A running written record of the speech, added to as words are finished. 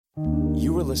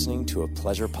You are listening to a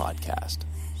Pleasure podcast.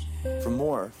 For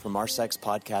more from our sex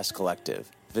podcast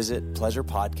collective, visit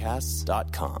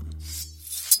pleasurepodcasts.com.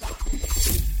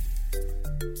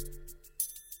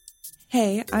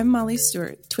 Hey, I'm Molly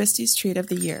Stewart, Twisties Treat of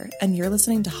the Year, and you're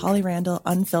listening to Holly Randall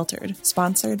Unfiltered,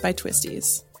 sponsored by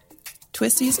Twisties.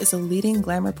 Twisties is a leading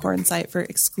glamour porn site for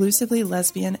exclusively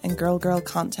lesbian and girl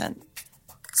content.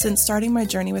 Since starting my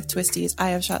journey with Twisties,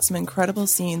 I have shot some incredible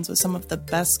scenes with some of the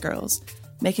best girls,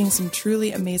 making some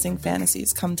truly amazing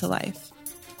fantasies come to life.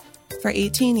 For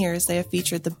 18 years, they have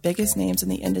featured the biggest names in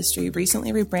the industry,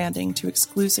 recently rebranding to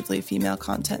exclusively female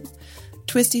content.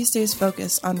 Twisties stays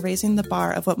focused on raising the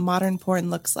bar of what modern porn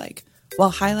looks like,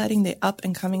 while highlighting the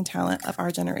up-and-coming talent of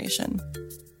our generation.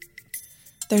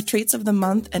 Their Treats of the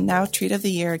Month and now Treat of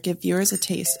the Year give viewers a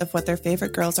taste of what their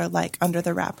favorite girls are like under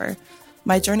the wrapper.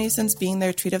 My journey since being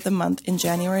their Treat of the Month in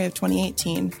January of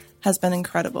 2018 has been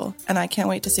incredible, and I can't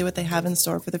wait to see what they have in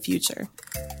store for the future.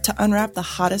 To unwrap the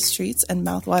hottest treats and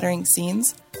mouth-watering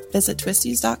scenes, visit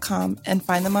Twisties.com and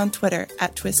find them on Twitter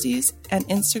at Twisties and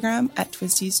Instagram at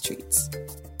Twisties Treats.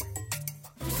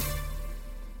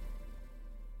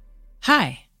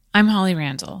 Hi, I'm Holly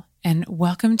Randall, and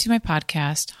welcome to my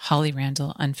podcast, Holly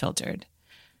Randall Unfiltered.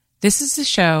 This is a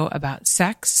show about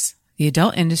sex, the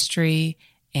adult industry,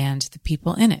 and the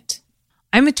people in it.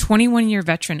 I'm a 21-year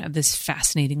veteran of this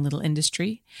fascinating little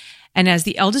industry, and as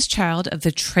the eldest child of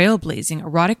the trailblazing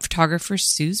erotic photographer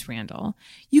Suze Randall,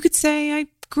 you could say I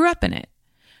grew up in it.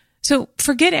 So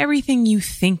forget everything you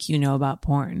think you know about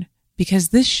porn, because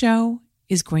this show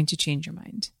is going to change your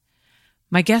mind.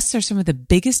 My guests are some of the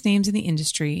biggest names in the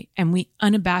industry, and we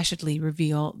unabashedly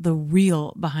reveal the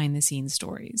real behind-the-scenes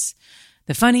stories.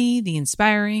 The funny, the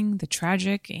inspiring, the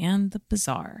tragic, and the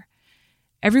bizarre.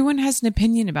 Everyone has an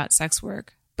opinion about sex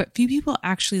work, but few people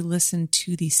actually listen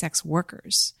to the sex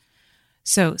workers.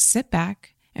 So sit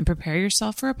back and prepare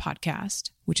yourself for a podcast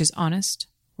which is honest,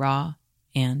 raw,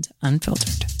 and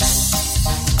unfiltered.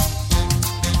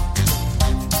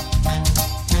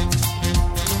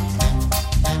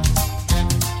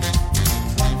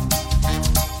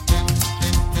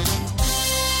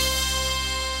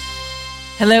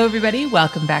 Hello, everybody.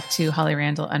 Welcome back to Holly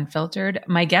Randall Unfiltered.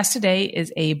 My guest today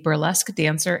is a burlesque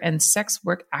dancer and sex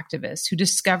work activist who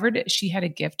discovered she had a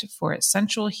gift for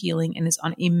sensual healing and is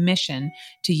on a mission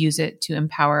to use it to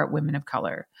empower women of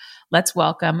color. Let's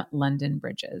welcome London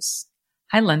Bridges.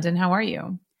 Hi, London. How are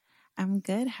you? I'm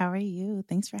good. How are you?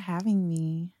 Thanks for having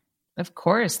me. Of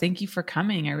course. Thank you for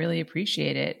coming. I really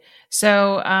appreciate it.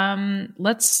 So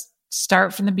let's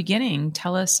start from the beginning.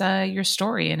 Tell us your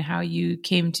story and how you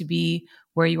came to be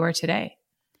where you are today.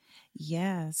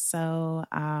 Yeah, so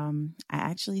I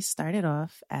actually started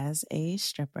off as a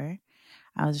stripper.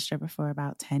 I was a stripper for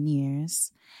about 10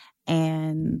 years,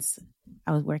 and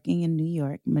I was working in New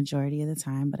York majority of the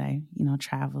time, but I,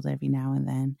 traveled every now and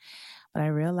then. But I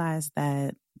realized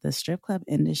that the strip club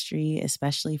industry,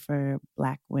 especially for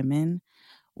Black women,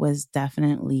 was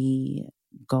definitely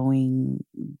going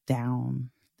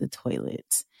down the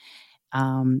toilet.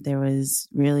 There was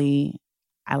really,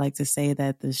 I like to say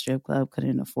that the strip club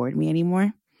couldn't afford me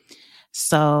anymore.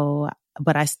 So,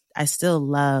 but I still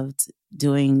loved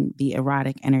doing the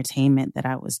erotic entertainment that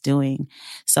I was doing.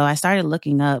 So I started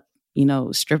looking up,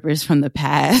 strippers from the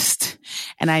past,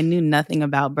 and I knew nothing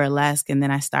about burlesque. And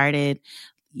then I started,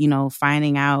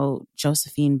 finding out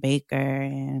Josephine Baker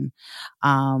and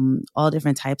all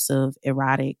different types of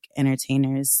erotic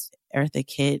entertainers, Eartha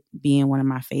Kitt being one of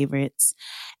my favorites.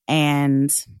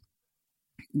 And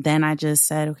then I just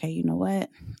said, okay, you know what?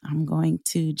 I'm going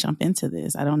to jump into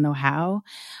this. I don't know how,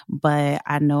 but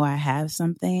I know I have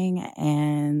something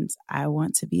and I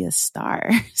want to be a star.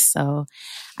 So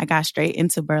I got straight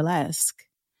into burlesque.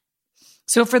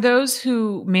 So for those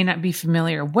who may not be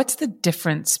familiar, what's the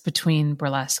difference between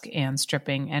burlesque and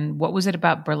stripping? And what was it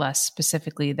about burlesque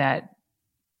specifically that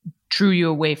drew you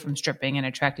away from stripping and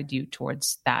attracted you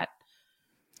towards that?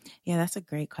 Yeah, that's a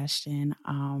great question.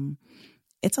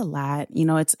 It's a lot,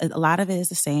 it's a lot of it is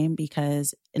the same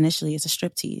because initially it's a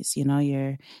striptease,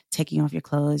 you're taking off your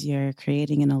clothes, you're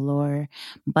creating an allure.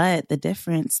 But the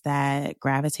difference that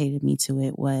gravitated me to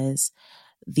it was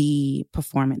the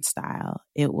performance style.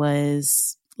 It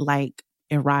was like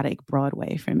erotic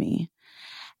Broadway for me.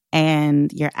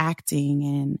 And you're acting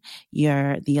and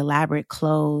the elaborate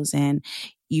clothes, and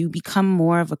you become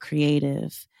more of a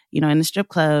creative. In the strip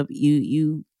club,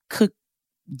 you could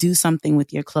do something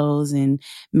with your clothes and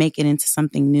make it into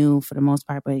something new for the most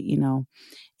part. But,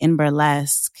 in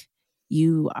burlesque,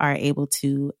 you are able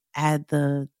to add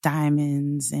the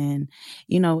diamonds and,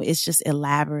 it's just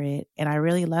elaborate. And I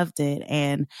really loved it.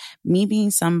 And me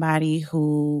being somebody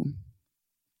who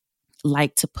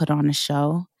like to put on a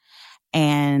show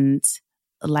and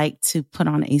like to put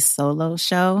on a solo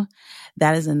show.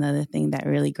 That is another thing that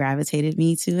really gravitated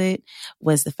me to it,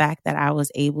 was the fact that I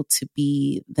was able to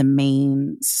be the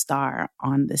main star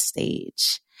on the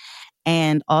stage.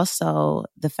 And also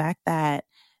the fact that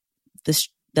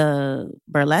the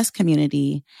burlesque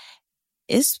community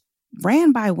is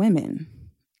ran by women.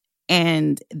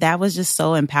 And that was just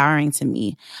so empowering to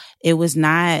me. It was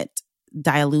not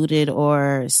diluted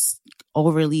or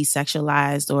overly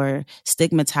sexualized or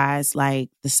stigmatized like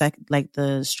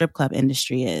the strip club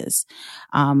industry is.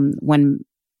 When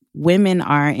women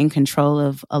are in control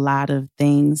of a lot of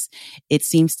things, it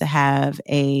seems to have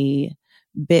a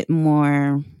bit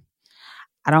more,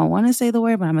 I don't want to say the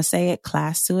word, but I'm going to say it,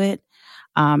 class to it.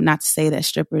 Not to say that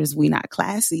strippers, we not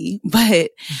classy,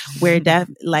 but we're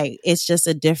like, it's just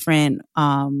a different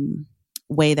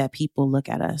way that people look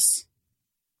at us.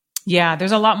 Yeah,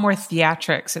 there's a lot more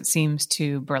theatrics, it seems,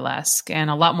 to burlesque,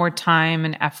 and a lot more time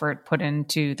and effort put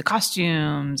into the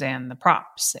costumes and the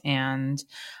props. And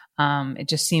it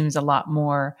just seems a lot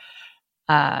more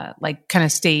like kind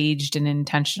of staged and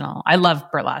intentional. I love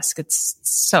burlesque. It's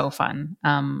so fun.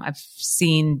 I've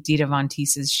seen Dita Von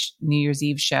Teese's New Year's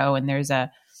Eve show, and there's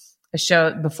a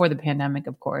show before the pandemic,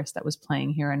 of course, that was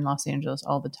playing here in Los Angeles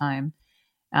all the time.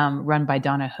 Run by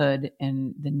Donna Hood,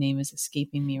 and the name is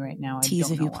escaping me right now.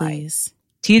 Tease if you please.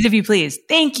 Tease if you please.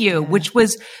 Thank you, which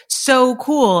was so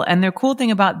cool. And the cool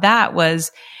thing about that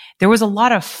was there was a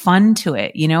lot of fun to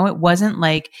it. You know, it wasn't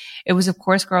like, it was of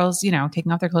course girls, you know,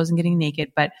 taking off their clothes and getting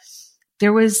naked, but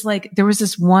there was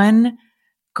this one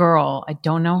girl, I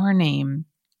don't know her name,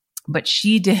 but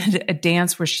she did a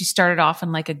dance where she started off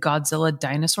in like a Godzilla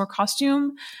dinosaur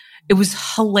costume. It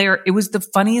was hilarious. It was the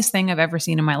funniest thing I've ever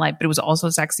seen in my life, but it was also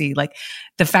sexy. Like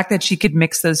the fact that she could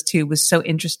mix those two was so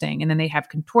interesting. And then they have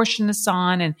contortionists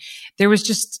on, and it was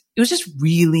just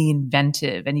really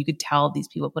inventive. And you could tell these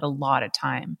people put a lot of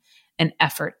time and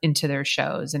effort into their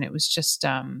shows. And it was just,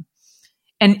 and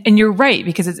you're right,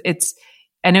 because it's,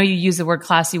 I know you use the word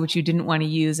classy, which you didn't want to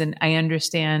use. And I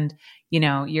understand, you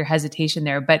know, your hesitation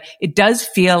there, but it does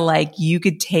feel like you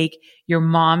could take your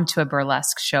mom to a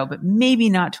burlesque show, but maybe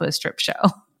not to a strip show.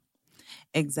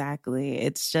 Exactly.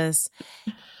 It's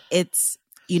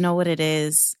you know what it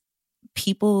is?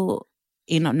 People,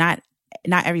 you know, not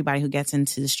everybody who gets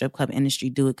into the strip club industry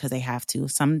do it because they have to.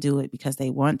 Some do it because they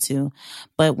want to.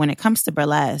 But when it comes to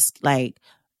burlesque, like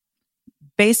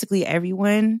basically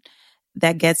everyone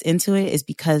that gets into it is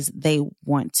because they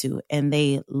want to, and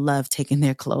they love taking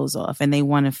their clothes off, and they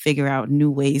want to figure out new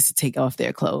ways to take off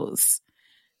their clothes.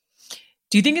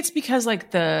 Do you think it's because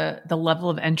like the level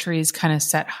of entry is kind of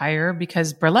set higher?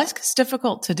 Because burlesque is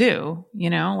difficult to do, you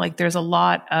know, like there's a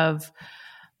lot of,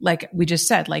 like we just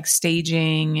said, like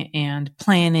staging and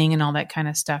planning and all that kind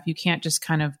of stuff. You can't just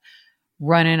kind of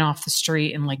run in off the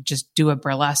street and like just do a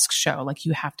burlesque show. Like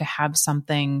you have to have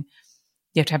something,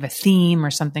 you have to have a theme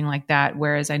or something like that.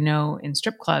 Whereas I know in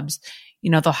strip clubs,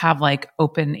 you know, they'll have like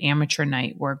open amateur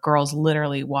night where girls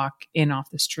literally walk in off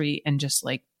the street and just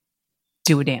like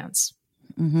do a dance.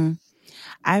 Mm-hmm.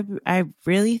 I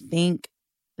really think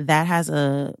that has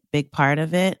a big part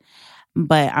of it,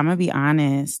 but I'm gonna be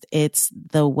honest, it's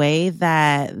the way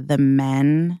that the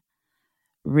men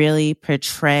really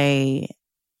portray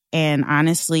and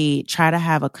honestly try to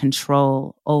have a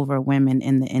control over women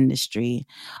in the industry,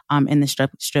 in the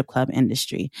strip club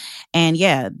industry. And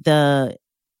yeah, the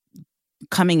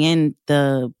coming in,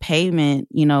 the payment,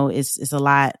 you know, is a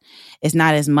lot. It's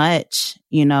not as much,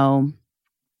 you know.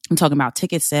 I'm talking about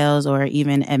ticket sales or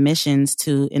even admissions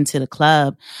into the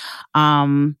club.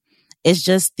 It's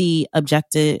just the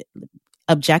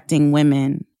objecting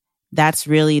women. That's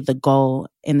really the goal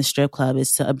in the strip club,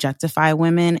 is to objectify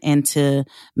women and to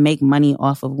make money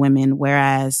off of women.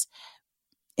 Whereas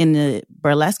in the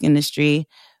burlesque industry,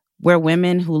 we're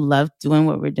women who love doing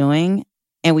what we're doing,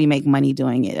 and we make money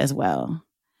doing it as well.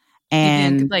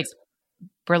 And you think like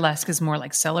burlesque is more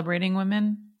like celebrating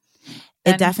women?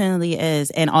 It definitely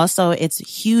is. And also it's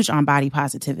huge on body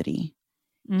positivity,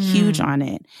 huge on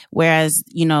it. Whereas,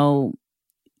 you know,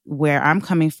 where I'm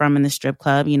coming from in the strip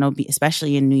club, you know,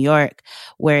 especially in New York,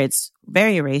 where it's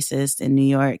very racist in New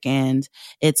York, and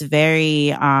it's very,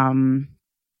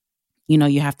 you know,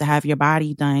 you have to have your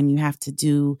body done. You have to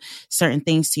do certain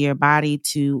things to your body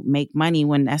to make money,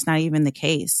 when that's not even the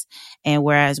case. And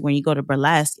whereas when you go to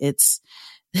burlesque, it's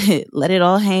let it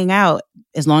all hang out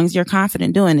as long as you're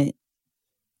confident doing it.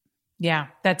 Yeah,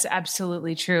 that's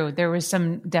absolutely true. There was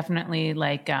some definitely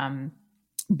like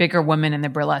bigger women in the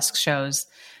burlesque shows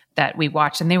that we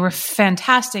watched, and they were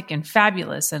fantastic and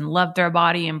fabulous and loved their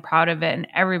body and proud of it. And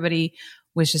everybody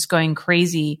was just going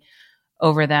crazy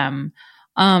over them.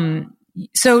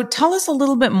 So tell us a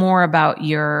little bit more about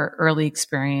your early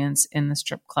experience in the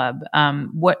strip club.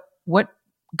 What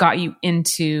got you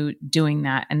into doing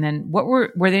that? And then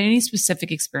were there any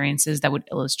specific experiences that would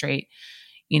illustrate,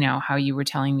 how you were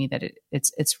telling me that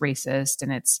it's racist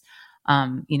and it's,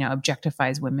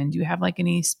 objectifies women? Do you have like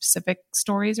any specific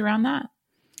stories around that?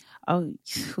 Oh,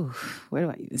 where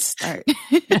do I even start?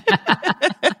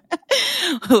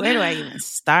 Where do I even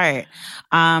start?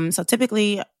 So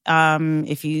typically,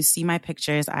 if you see my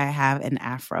pictures, I have an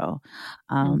afro.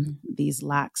 These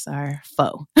locks are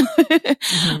faux.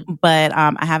 But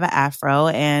I have an afro,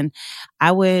 and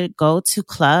I would go to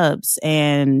clubs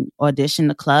and audition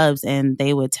to clubs, and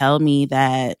they would tell me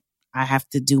that I have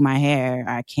to do my hair.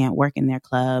 I can't work in their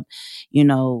club,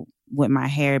 with my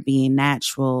hair being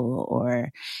natural,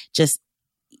 or just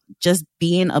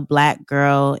being a Black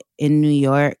girl in New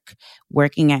York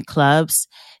working at clubs.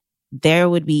 There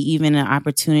would be even an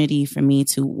opportunity for me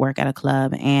to work at a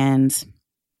club, and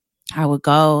I would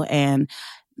go and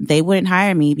they wouldn't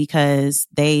hire me because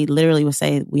they literally would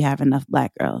say, we have enough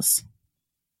Black girls.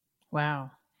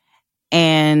 Wow.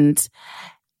 And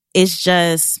it's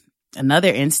just another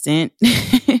instant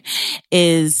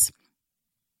is,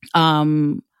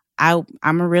 I'm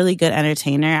a really good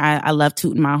entertainer. I love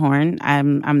tooting my horn.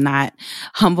 I'm not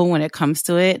humble when it comes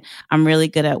to it. I'm really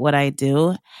good at what I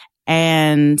do.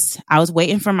 And I was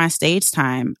waiting for my stage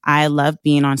time. I loved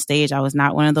being on stage. I was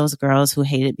not one of those girls who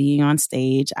hated being on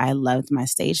stage. I loved my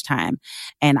stage time.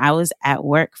 And I was at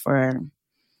work for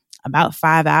about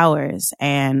 5 hours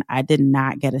and I did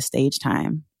not get a stage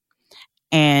time.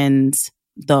 And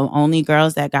the only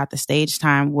girls that got the stage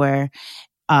time were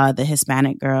the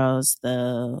Hispanic girls,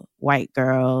 the white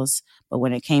girls. But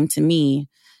when it came to me,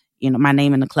 my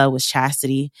name in the club was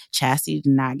Chastity. Chastity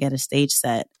did not get a stage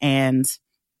set. And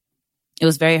it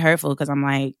was very hurtful because I'm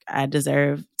like, I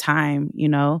deserve time,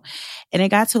 And it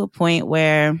got to a point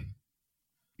where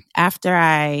after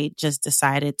I just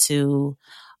decided to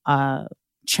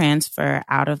transfer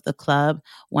out of the club,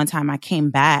 one time I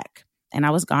came back and I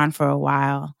was gone for a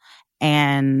while.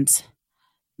 And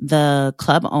the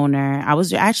club owner, I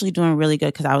was actually doing really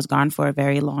good because I was gone for a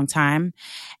very long time.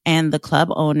 And the club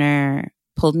owner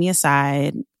pulled me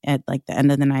aside at like the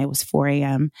end of the night. It was 4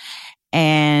 a.m.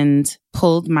 and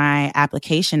pulled my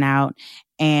application out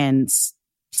and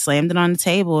slammed it on the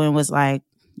table and was like,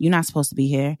 you're not supposed to be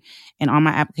here. And on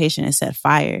my application, it said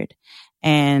fired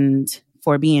and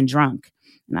for being drunk.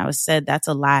 And I said, that's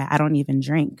a lie. I don't even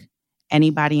drink.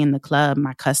 Anybody in the club,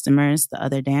 my customers, the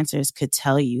other dancers could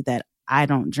tell you that I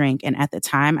don't drink. And at the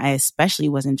time, I especially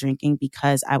wasn't drinking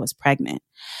because I was pregnant.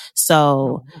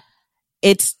 So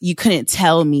you couldn't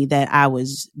tell me that I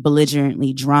was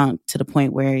belligerently drunk to the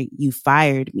point where you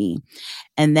fired me.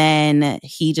 And then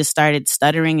he just started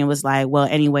stuttering and was like, well,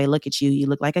 anyway, look at you. You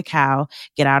look like a cow.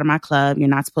 Get out of my club. You're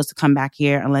not supposed to come back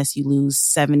here unless you lose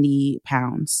 70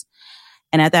 pounds.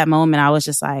 And at that moment, I was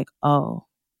just like, oh.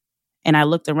 And I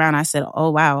looked around. I said, oh,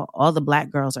 wow, all the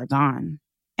Black girls are gone.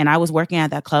 And I was working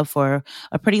at that club for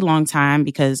a pretty long time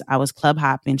because I was club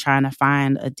hopping, trying to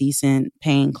find a decent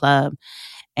paying club.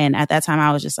 And at that time,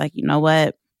 I was just like, you know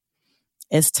what?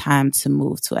 It's time to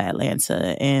move to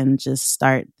Atlanta and just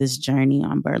start this journey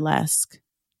on burlesque.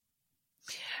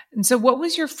 And so what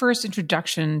was your first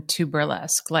introduction to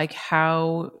burlesque? Like,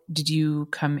 how did you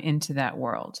come into that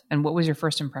world? And what was your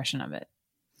first impression of it?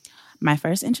 My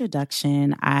first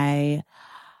introduction, I'm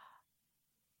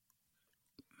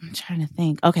trying to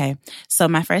think. Okay. So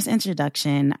my first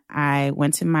introduction, I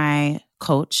went to my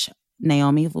coach,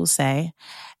 Naomi Vuse.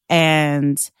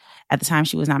 And at the time,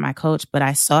 she was not my coach, but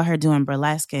I saw her doing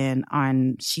burlesque and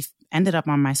she ended up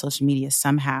on my social media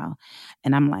somehow.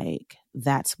 And I'm like,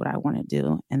 that's what I want to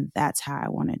do. And that's how I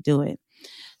want to do it.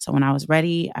 So when I was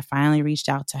ready, I finally reached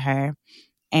out to her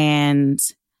and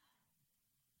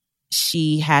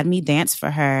she had me dance for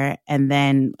her. And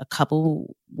then a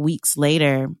couple weeks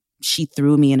later, she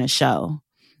threw me in a show.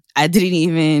 I didn't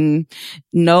even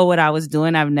know what I was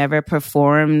doing. I've never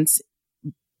performed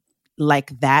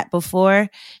like that before.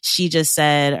 She just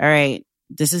said, all right,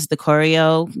 this is the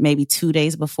choreo, maybe 2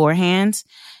 days beforehand.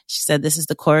 She said, this is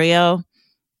the choreo.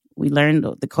 We learned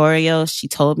the choreo. She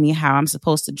told me how I'm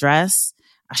supposed to dress.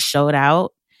 I showed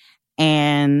out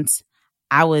and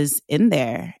I was in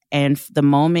there. And the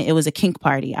moment, it was a kink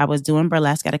party. I was doing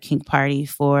burlesque at a kink party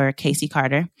for Casey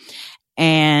Carter.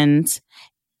 And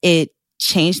it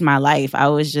changed my life. I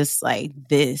was just like,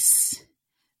 this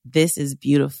is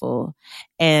beautiful.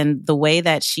 And the way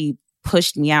that she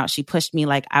pushed me out, she pushed me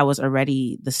like I was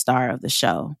already the star of the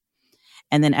show.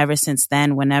 And then ever since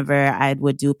then, whenever I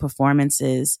would do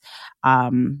performances,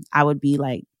 I would be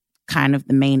like kind of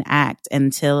the main act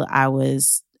until I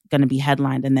was going to be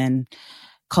headlined, and then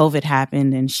COVID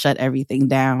happened and shut everything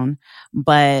down.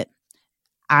 But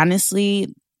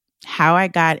honestly, how I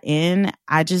got in,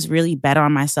 I just really bet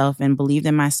on myself and believed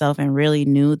in myself and really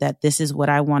knew that this is what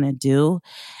I want to do.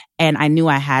 And I knew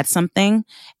I had something.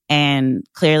 And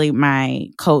clearly my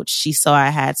coach, she saw I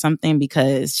had something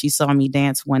because she saw me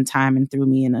dance one time and threw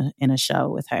me in a show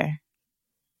with her.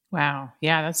 Wow.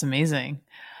 Yeah, that's amazing.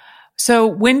 So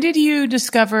when did you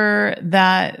discover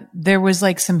that there was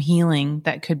like some healing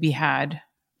that could be had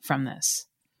from this?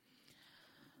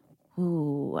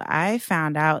 Ooh, I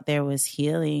found out there was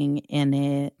healing in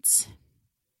it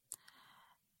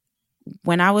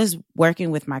when I was working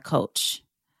with my coach.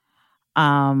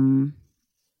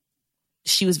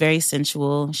 She was very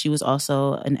sensual. She was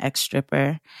also an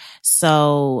ex-stripper.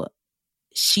 So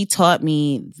she taught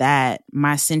me that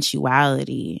my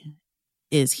sensuality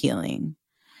is healing.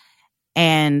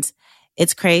 And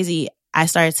it's crazy. I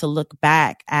started to look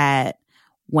back at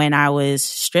when I was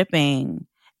stripping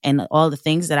and all the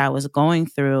things that I was going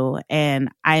through. And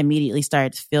I immediately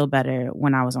started to feel better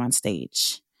when I was on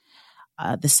stage.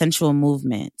 The sensual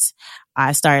movement.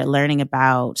 I started learning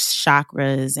about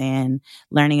chakras and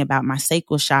learning about my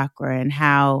sacral chakra and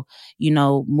how,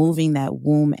 moving that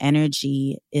womb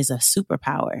energy is a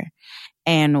superpower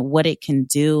and what it can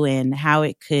do and how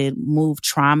it could move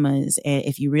traumas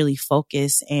if you really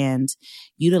focus and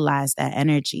utilize that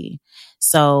energy.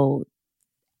 So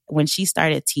when she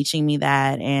started teaching me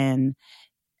that and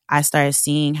I started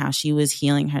seeing how she was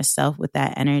healing herself with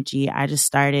that energy, I just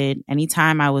started,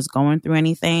 anytime I was going through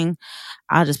anything,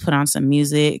 I'll just put on some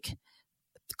music,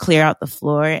 clear out the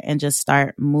floor, and just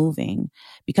start moving.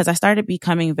 Because I started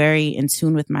becoming very in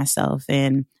tune with myself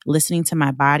and listening to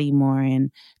my body more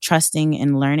and trusting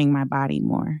and learning my body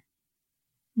more.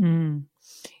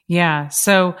 Yeah.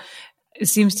 So it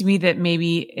seems to me that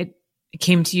maybe it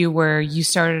came to you where you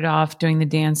started off doing the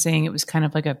dancing. It was kind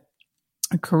of like a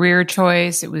career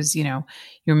choice. It was, you're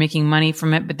making money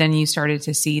from it, but then you started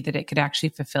to see that it could actually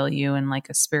fulfill you in like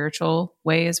a spiritual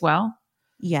way as well.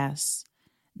 Yes,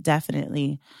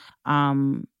 definitely.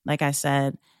 Like I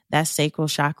said, that sacral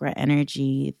chakra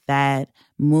energy, that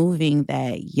moving,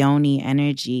 that yoni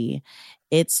energy,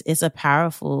 it's a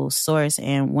powerful source.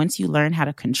 And once you learn how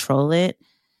to control it,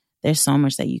 there's so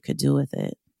much that you could do with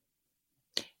it.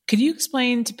 Could you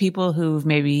explain to people who've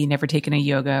maybe never taken a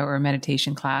yoga or a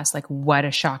meditation class, like what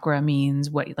a chakra means,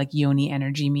 what like yoni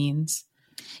energy means?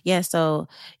 Yeah, so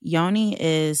yoni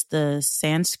is the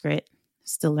Sanskrit,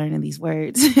 still learning these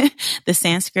words, the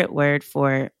Sanskrit word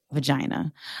for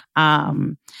vagina.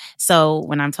 So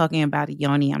when I'm talking about a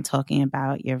yoni, I'm talking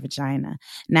about your vagina.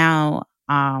 Now,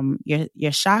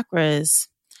 your chakras,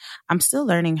 I'm still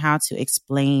learning how to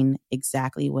explain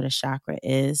exactly what a chakra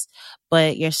is,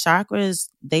 but your chakras,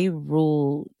 they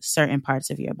rule certain parts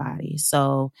of your body.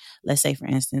 So let's say, for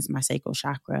instance, my sacral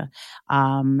chakra,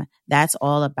 that's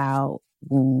all about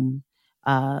womb,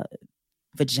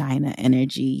 vagina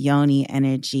energy, yoni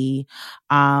energy.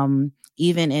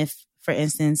 Even if, for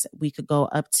instance, we could go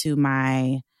up to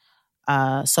my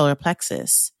solar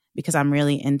plexus, because I'm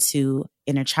really into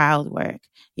inner child work.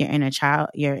 Your inner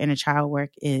child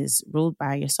work is ruled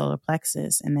by your solar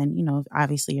plexus. And then,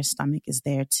 obviously your stomach is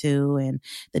there too, and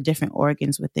the different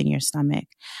organs within your stomach.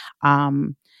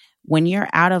 When you're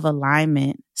out of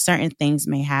alignment, certain things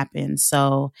may happen.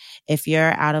 So if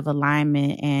you're out of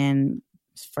alignment, and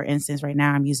for instance, right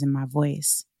now I'm using my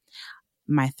voice,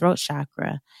 my throat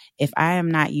chakra. If I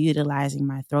am not utilizing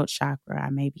my throat chakra, I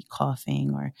may be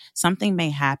coughing or something may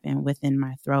happen within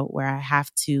my throat where I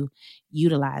have to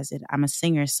utilize it. I'm a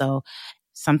singer, so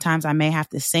sometimes I may have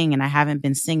to sing and I haven't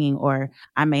been singing, or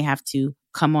I may have to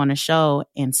come on a show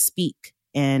and speak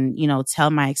and, tell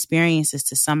my experiences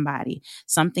to somebody.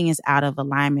 Something is out of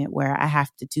alignment where I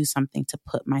have to do something to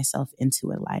put myself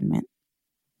into alignment.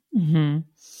 Mm-hmm.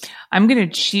 I'm going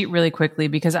to cheat really quickly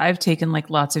because I've taken like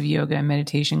lots of yoga and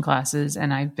meditation classes,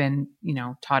 and I've been,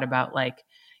 taught about like,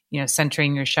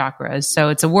 centering your chakras. So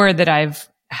it's a word that I've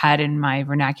had in my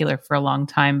vernacular for a long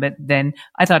time. But then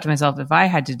I thought to myself, if I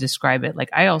had to describe it, like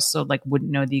I also like wouldn't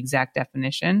know the exact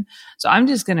definition. So I'm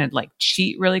just going to like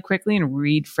cheat really quickly and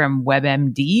read from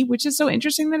WebMD, which is so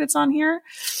interesting that it's on here.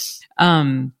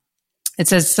 It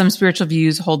says some spiritual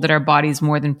views hold that our body is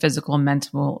more than physical and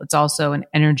mental. It's also an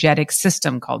energetic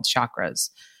system called chakras.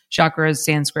 Chakra is a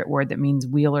Sanskrit word that means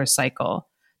wheel or cycle.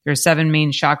 There are 7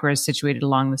 main chakras situated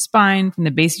along the spine, from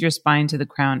the base of your spine to the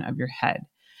crown of your head.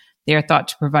 They are thought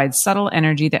to provide subtle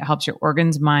energy that helps your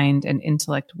organs, mind, and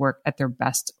intellect work at their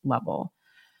best level.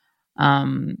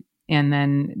 And And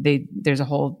then they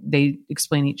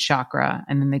explain each chakra,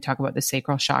 and then they talk about the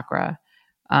sacral chakra,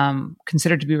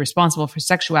 considered to be responsible for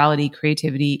sexuality,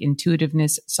 creativity,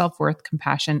 intuitiveness, self-worth,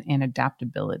 compassion, and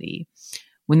adaptability.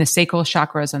 When the sacral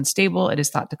chakra is unstable, it is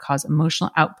thought to cause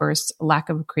emotional outbursts, lack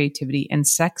of creativity, and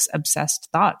sex-obsessed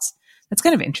thoughts. That's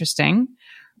kind of interesting,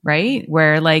 right?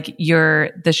 Where like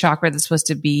the chakra that's supposed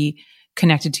to be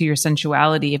connected to your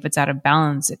sensuality, if it's out of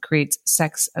balance, it creates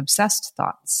sex-obsessed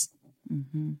thoughts.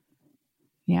 Mm-hmm.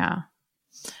 Yeah.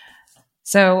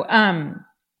 So,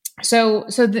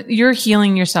 you're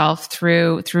healing yourself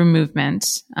through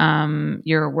movement.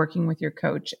 You're working with your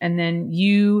coach, and then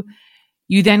you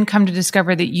then come to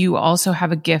discover that you also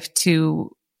have a gift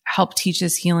to help teach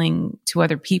this healing to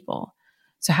other people.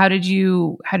 So how did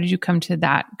you come to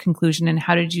that conclusion, and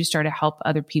how did you start to help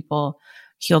other people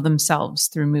heal themselves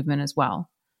through movement as well?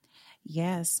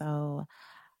 Yeah. So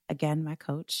again, my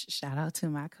coach, shout out to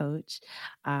my coach.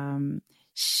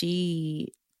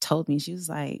 She told me, she was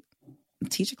like,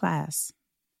 teach a class,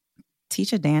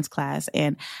 teach a dance class.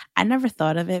 And I never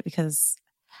thought of it because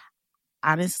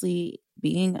honestly,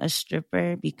 being a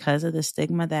stripper, because of the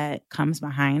stigma that comes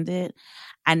behind it,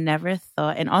 I never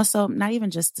thought, and also not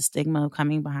even just the stigma of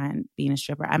coming behind being a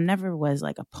stripper, I never was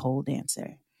like a pole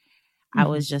dancer.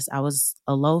 Mm-hmm. I was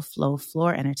a low flow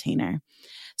floor entertainer.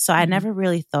 So I never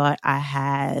really thought I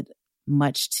had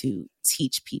much to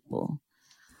teach people.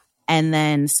 And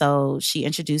then, so she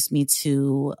introduced me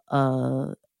to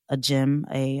a gym,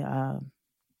 a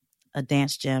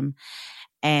dance gym,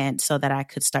 and so that I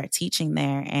could start teaching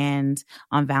there. And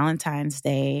on Valentine's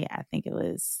Day, I think it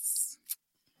was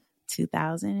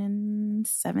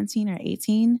 2017 or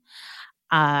 18,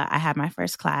 I had my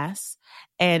first class,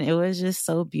 and it was just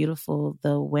so beautiful.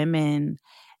 The women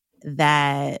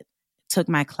that took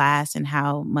my class and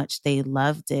how much they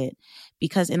loved it,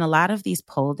 because in a lot of these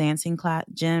pole dancing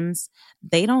gyms,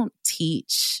 they don't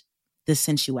teach the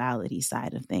sensuality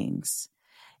side of things.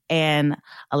 And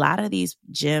a lot of these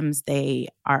gyms, they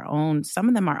are owned, some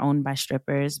of them are owned by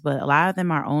strippers, but a lot of them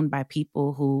are owned by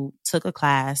people who took a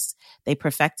class, they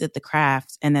perfected the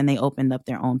craft, and then they opened up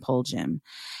their own pole gym.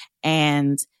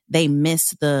 And they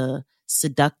miss the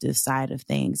seductive side of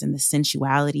things and the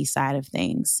sensuality side of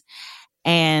things.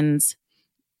 And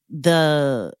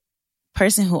the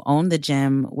person who owned the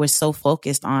gym was so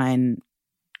focused on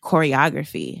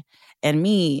choreography. And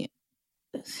me,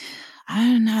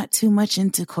 I'm not too much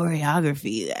into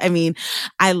choreography. I mean,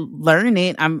 I learn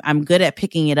it. I'm good at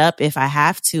picking it up if I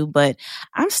have to, but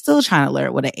I'm still trying to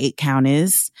learn what an 8 count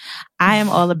is. I am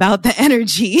all about the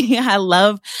energy. I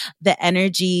love the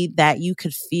energy that you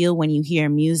could feel when you hear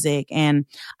music. And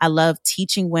I love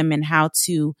teaching women how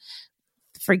to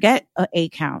forget an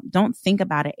 8 count. Don't think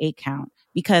about an 8 count,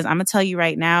 because I'm going to tell you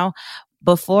right now,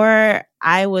 before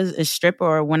I was a stripper,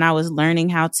 or when I was learning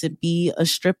how to be a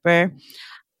stripper,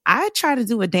 I tried to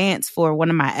do a dance for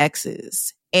one of my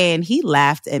exes, and he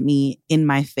laughed at me in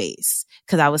my face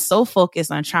because I was so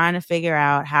focused on trying to figure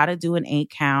out how to do an 8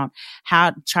 count,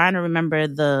 trying to remember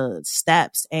the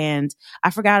steps. And I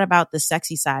forgot about the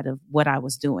sexy side of what I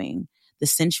was doing, the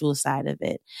sensual side of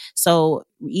it. So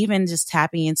even just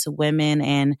tapping into women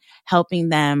and helping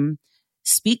them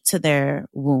speak to their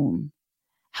womb,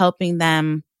 helping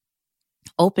them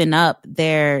open up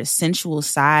their sensual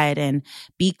side and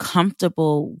be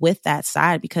comfortable with that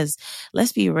side. Because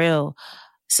let's be real,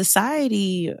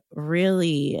 society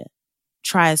really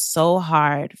tries so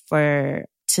hard to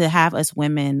have us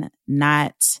women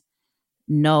not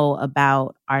know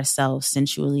about ourselves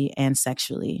sensually and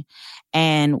sexually.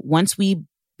 And once we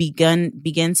begin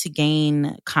to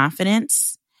gain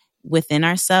confidence within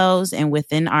ourselves and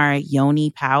within our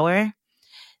Yoni power,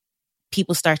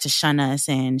 people start to shun us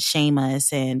and shame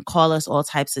us and call us all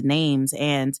types of names.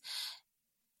 And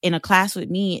in a class with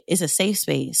me, it's a safe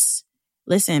space.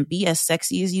 Listen, be as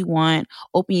sexy as you want.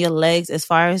 Open your legs as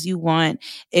far as you want.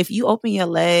 If you open your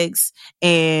legs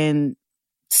and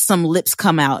some lips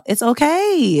come out, it's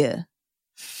okay.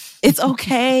 It's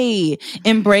okay.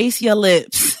 Embrace your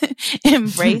lips.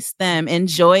 Embrace them.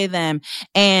 Enjoy them.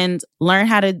 And learn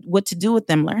what to do with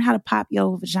them. Learn how to pop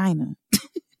your vagina.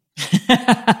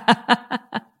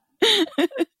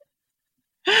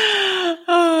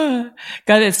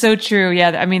 God, it's so true.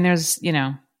 Yeah. I mean, there's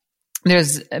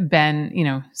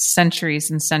been, centuries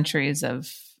and centuries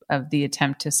of the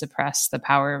attempt to suppress the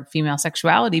power of female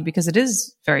sexuality, because it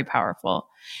is very powerful.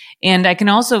 And I can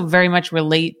also very much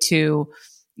relate to,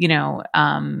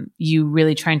 you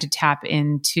really trying to tap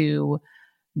into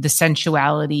the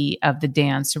sensuality of the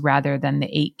dance rather than the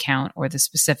 8 count or the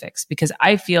specifics, because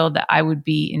I feel that I would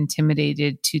be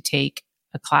intimidated to take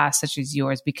a class such as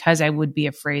yours because I would be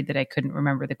afraid that I couldn't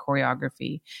remember the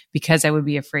choreography, because I would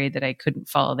be afraid that I couldn't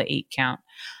follow the 8 count.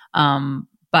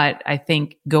 But I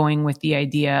think going with the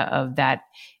idea of that,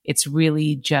 it's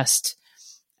really just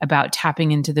about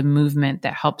tapping into the movement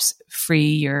that helps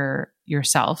free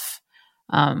yourself,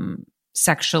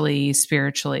 sexually,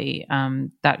 spiritually,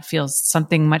 that feels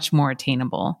something much more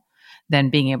attainable than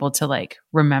being able to like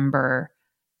remember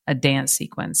a dance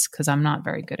sequence, because I'm not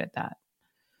very good at that.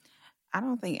 I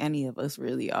don't think any of us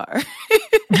really are.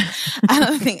 I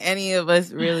don't think any of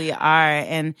us really are.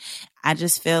 And I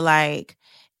just feel like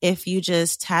if you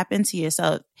just tap into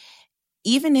yourself,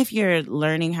 even if you're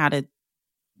learning how to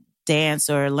dance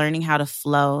or learning how to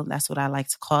flow, that's what I like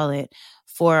to call it,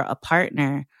 for a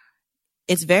partner,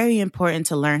 it's very important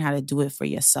to learn how to do it for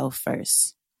yourself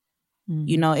first.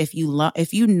 You know, if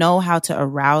you know how to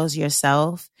arouse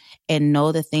yourself and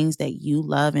know the things that you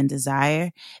love and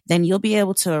desire, then you'll be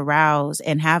able to arouse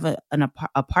and have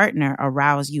a partner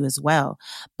arouse you as well.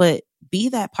 But be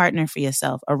that partner for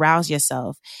yourself. Arouse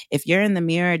yourself. If you're in the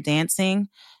mirror dancing,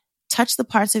 touch the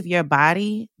parts of your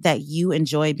body that you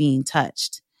enjoy being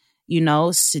touched. You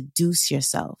know, seduce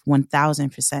yourself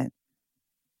 1000%.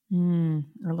 I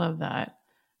love that.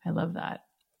 I love that.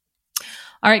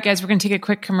 All right, guys, we're going to take a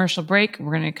quick commercial break.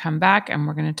 We're going to come back and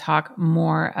we're going to talk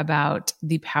more about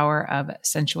the power of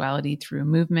sensuality through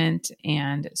movement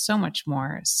and so much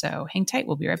more. So hang tight.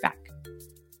 We'll be right back.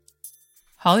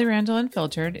 Holly Randall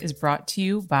Unfiltered is brought to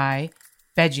you by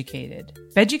Beducated.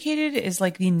 Beducated is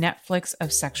like the Netflix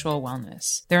of sexual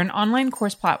wellness. They're an online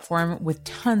course platform with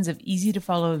tons of easy to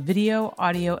follow video,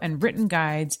 audio, and written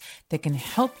guides that can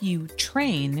help you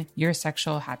train your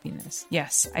sexual happiness.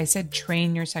 Yes, I said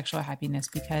train your sexual happiness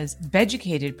because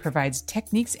Beducated provides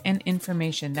techniques and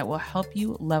information that will help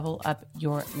you level up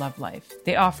your love life.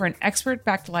 They offer an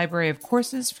expert-backed library of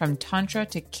courses from Tantra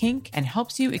to kink and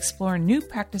helps you explore new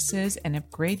practices and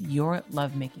upgrade your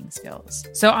lovemaking skills.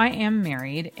 So I am married,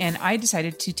 and I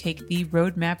decided to take the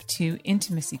Roadmap to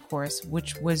Intimacy course,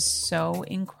 which was so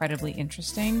incredibly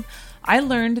interesting. I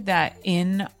learned that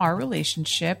in our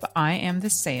relationship, I am the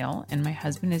sail and my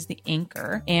husband is the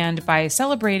anchor. And by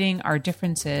celebrating our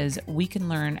differences, we can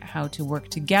learn how to work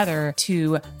together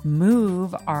to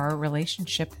move our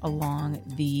relationship along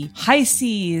the high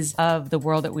seas of the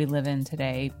world that we live in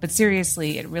today. But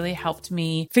seriously, it really helped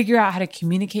me figure out how to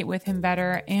communicate with him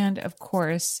better and, of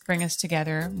course, bring us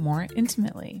together more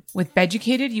intimately. With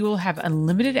Beducated, you will have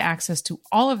unlimited access to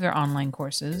all of their online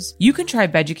courses. You can try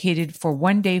Beducated for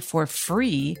 1 day for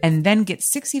free and then get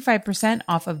 65%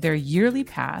 off of their yearly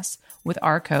pass with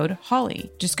our code HOLLY.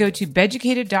 Just go to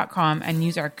beducated.com and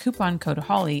use our coupon code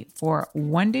HOLLY for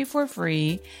 1 day for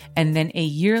free and then a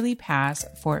yearly pass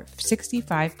for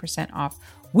 65% off,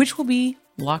 which will be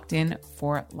locked in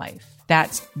for life.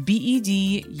 That's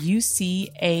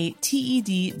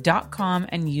beducated.com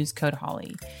and use code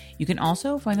HOLLY. You can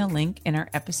also find a link in our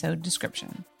episode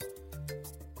description.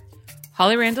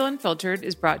 Holly Randall Unfiltered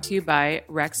is brought to you by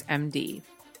Rex MD.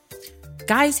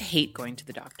 Guys hate going to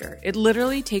the doctor. It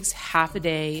literally takes half a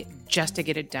day just to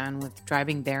get it done with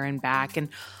driving there and back. And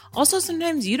also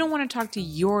sometimes you don't want to talk to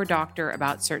your doctor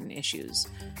about certain issues.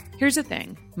 Here's the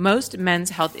thing. Most men's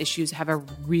health issues have a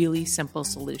really simple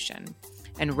solution.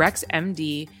 And Rex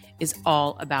MD is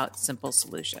all about simple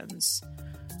solutions.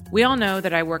 We all know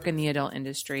that I work in the adult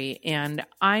industry, and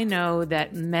I know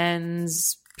that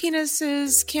men's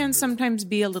penises can sometimes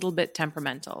be a little bit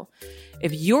temperamental.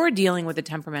 If you're dealing with a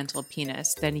temperamental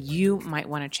penis, then you might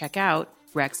want to check out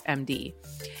Rex MD.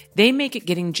 They make it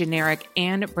getting generic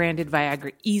and branded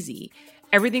Viagra easy.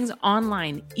 Everything's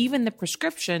online, even the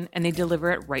prescription, and they deliver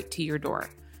it right to your door.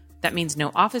 That means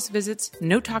no office visits,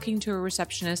 no talking to a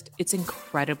receptionist. It's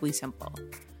incredibly simple.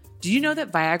 Do you know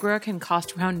that Viagra can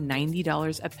cost around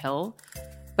 $90 a pill?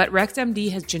 But Rex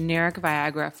MD has generic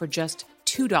Viagra for just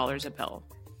 $2 a pill.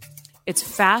 It's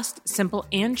fast, simple,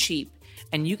 and cheap,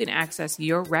 and you can access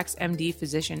your Rex MD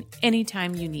physician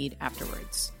anytime you need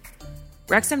afterwards.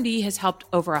 Rex MD has helped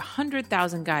over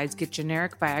 100,000 guys get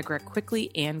generic Viagra quickly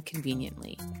and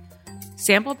conveniently.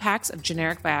 Sample packs of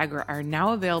generic Viagra are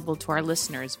now available to our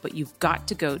listeners, but you've got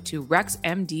to go to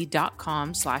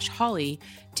rexmd.com/Holly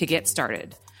to get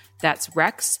started. That's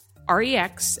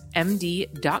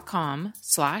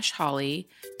rexmd.com/Holly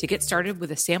to get started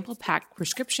with a sample pack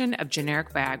prescription of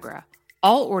generic Viagra.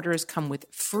 All orders come with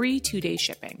free 2-day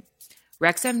shipping.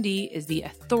 Rex MD is the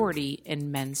authority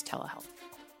in men's telehealth.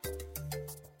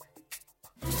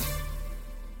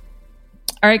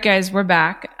 All right, guys, we're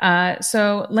back.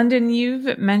 So, London,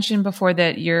 you've mentioned before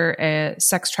that you're a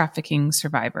sex trafficking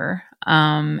survivor,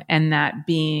 and that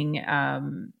being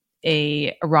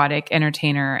a erotic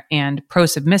entertainer and pro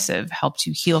submissive helped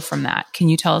you heal from that. Can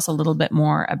you tell us a little bit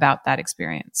more about that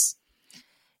experience?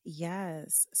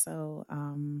 Yes. So,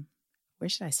 where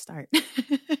should I start?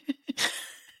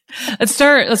 Let's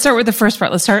start with the first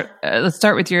part. Let's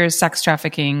start with your sex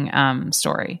trafficking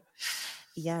story.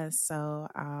 Yes. So,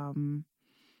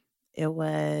 it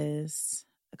was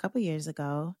a couple years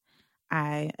ago.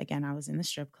 I was in the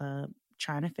strip club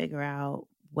trying to figure out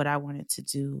what I wanted to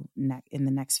do in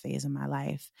the next phase of my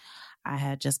life. I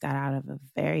had just got out of a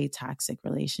very toxic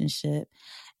relationship,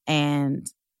 and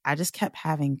I just kept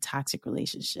having toxic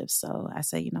relationships. So I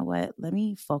said, you know what? Let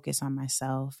me focus on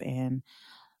myself and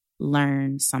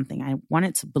learn something. I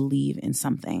wanted to believe in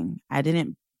something. I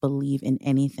didn't believe in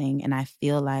anything, and I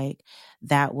feel like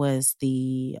that was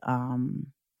the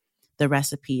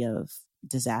recipe of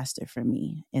disaster for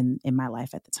me in my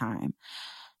life at the time.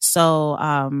 So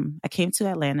I came to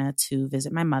Atlanta to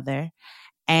visit my mother,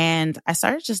 and I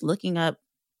started just looking up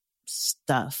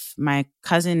stuff. My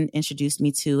cousin introduced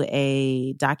me to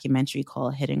a documentary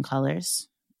called Hidden Colors.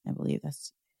 I believe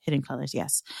that's Hidden Colors.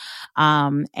 Yes.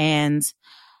 And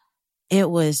it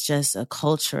was just a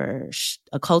culture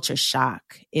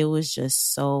shock. It was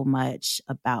just so much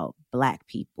about Black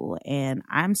people. And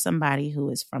I'm somebody who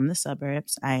is from the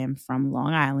suburbs. I am from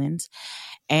Long Island,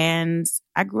 and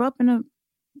I grew up in a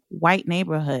white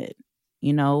neighborhood.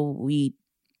 You know,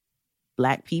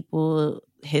 Black people,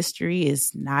 history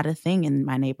is not a thing in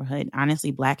my neighborhood.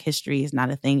 Honestly, Black history is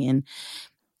not a thing in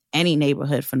any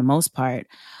neighborhood for the most part,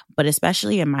 but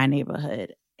especially in my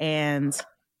neighborhood. And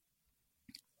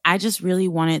I just really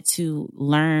wanted to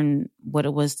learn what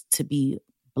it was to be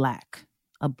Black,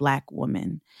 a Black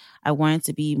woman. I wanted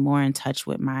to be more in touch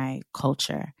with my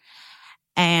culture.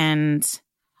 And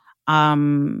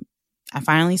I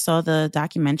finally saw the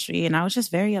documentary, and I was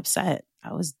just very upset.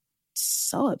 I was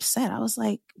so upset. I was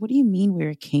like, what do you mean we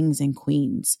were kings and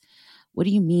queens? What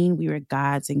do you mean we were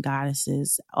gods and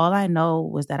goddesses? All I know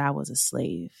was that I was a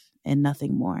slave and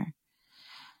nothing more.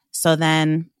 So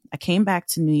then I came back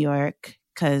to New York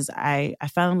because I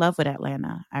fell in love with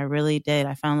Atlanta. I really did.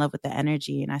 I fell in love with the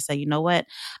energy. And I said, you know what?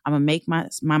 I'm going to make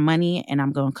my money, and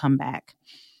I'm going to come back.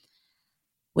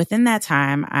 Within that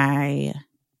time, I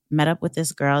met up with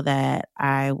this girl that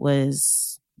I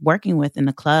was working with in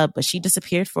the club, but she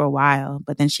disappeared for a while.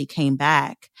 But then she came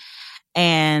back,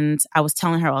 and I was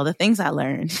telling her all the things I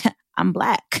learned. I'm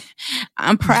Black.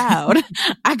 I'm proud.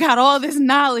 I got all this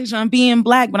knowledge on being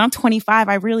Black, but I'm 25.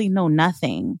 I really know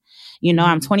nothing. You know,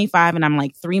 I'm 25 and I'm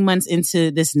like 3 months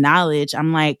into this knowledge.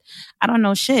 I'm like, I don't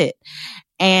know shit.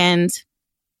 And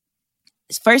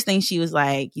first thing she was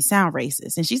like, you sound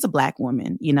racist. And she's a Black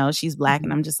woman, you know, she's Black.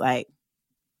 And I'm just like,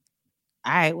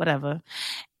 all right, whatever.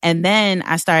 And then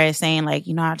I started saying, like,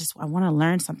 you know, I want to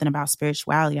learn something about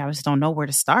spirituality. I just don't know where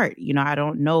to start. You know, I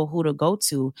don't know who to go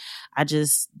to.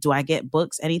 Do I get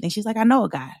books, anything? She's like, I know a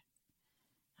guy.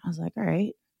 I was like, all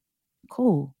right,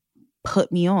 cool.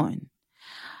 Put me on.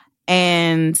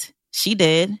 And she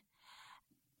did.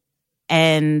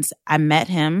 And I met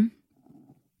him.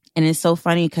 And it's so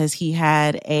funny because he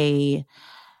had a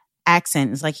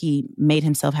accent. It's like he made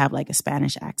himself have like a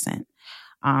Spanish accent.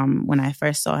 When I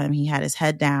first saw him, he had his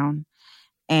head down,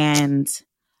 and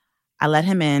I let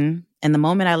him in. And the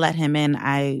moment I let him in,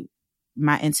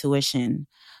 my intuition,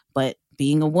 but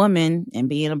being a woman and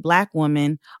being a Black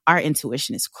woman, our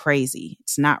intuition is crazy.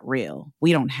 It's not real.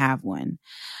 We don't have one.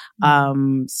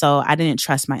 So I didn't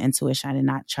trust my intuition. I did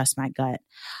not trust my gut.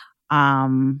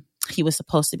 He was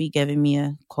supposed to be giving me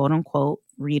a quote unquote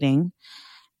reading,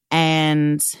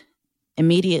 and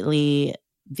immediately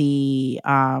the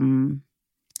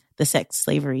sex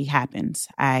slavery happened.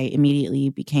 I immediately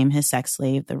became his sex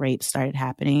slave. The rape started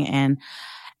happening. And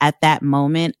at that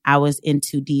moment, I was in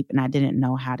too deep and I didn't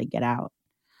know how to get out.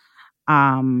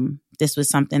 This was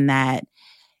something that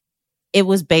it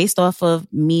was based off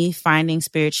of me finding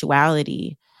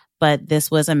spirituality. But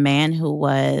this was a man who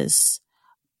was,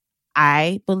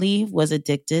 I believe, was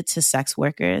addicted to sex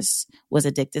workers, was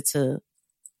addicted to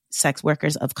sex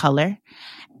workers of color.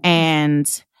 And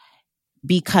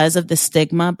because of the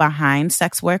stigma behind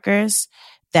sex workers,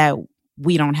 that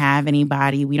we don't have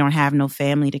anybody, we don't have no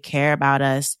family to care about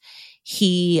us,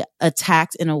 he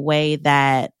attacked in a way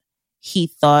that he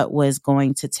thought was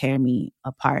going to tear me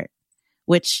apart,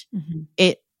 which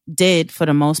it did for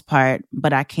the most part,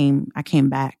 but I came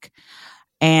back.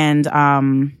 And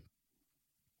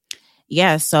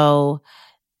so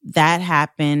that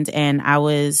happened, and I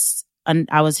was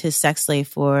his sex slave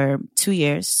for 2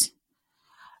 years.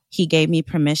 He gave me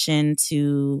permission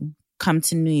to come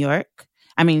to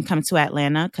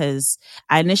Atlanta, because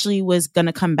I initially was going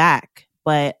to come back,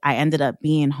 but I ended up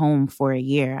being home for a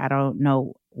year. I don't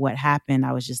know what happened.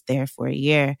 I was just there for a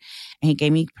year, and he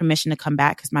gave me permission to come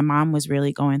back because my mom was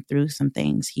really going through some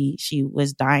things. She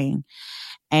was dying,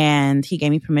 and he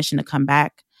gave me permission to come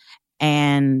back.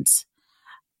 And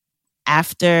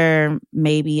after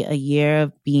maybe a year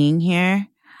of being here,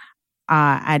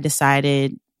 I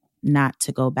decided not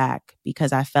to go back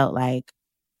because I felt like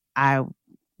I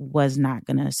was not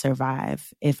going to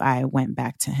survive if I went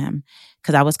back to him,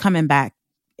 because I was coming back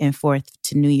and forth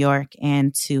to New York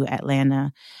and to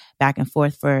Atlanta, back and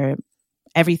forth for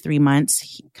every 3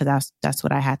 months, because that's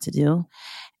what I had to do.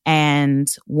 And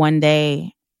one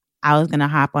day I was going to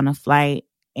hop on a flight,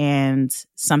 and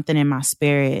something in my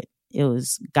spirit, it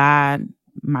was God,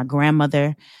 my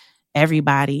grandmother,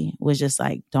 everybody was just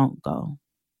like, don't go.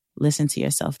 Listen to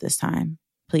yourself this time.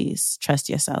 Please trust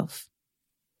yourself.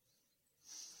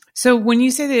 So when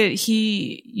you say that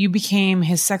you became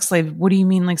his sex slave, what do you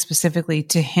mean, like specifically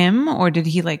to him, or did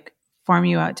he like farm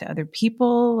you out to other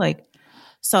people? Like,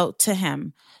 so to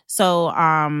him. So,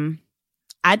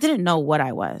 I didn't know what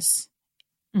I was.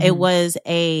 Mm-hmm. It was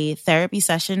a therapy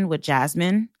session with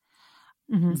Jasmine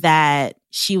that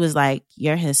she was like,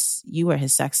 you were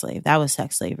his sex slave. That was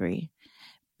sex slavery.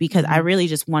 Because I really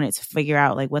just wanted to figure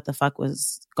out like what the fuck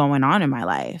was going on in my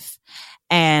life.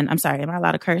 And I'm sorry, am I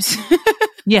allowed to curse?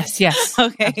 Yes.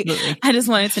 Okay. Absolutely. I just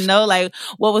wanted to know like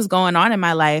what was going on in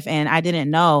my life, and I didn't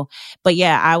know. But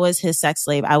yeah, I was his sex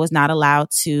slave. I was not allowed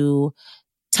to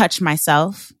touch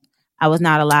myself. I was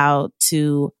not allowed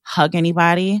to hug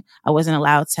anybody. I wasn't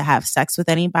allowed to have sex with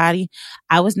anybody.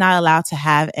 I was not allowed to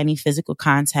have any physical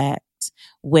contact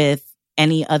with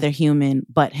any other human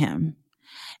but him.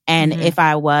 And if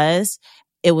I was,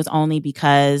 it was only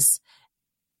because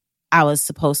I was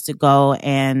supposed to go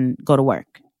to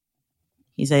work.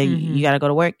 He said, you got to go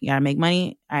to work. You got to make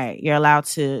money. All right. You're allowed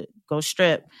to go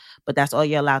strip, but that's all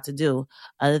you're allowed to do.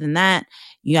 Other than that,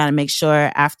 you got to make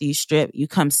sure after you strip, you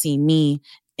come see me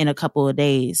in a couple of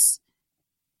days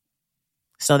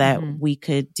so that we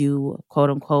could do, quote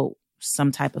unquote,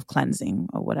 some type of cleansing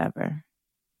or whatever.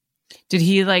 Did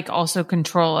he like also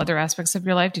control other aspects of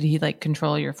your life? Did he like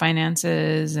control your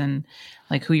finances and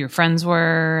like who your friends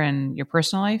were and your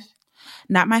personal life?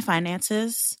 Not my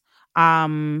finances.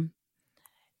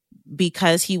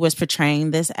 Because he was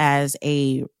portraying this as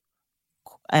a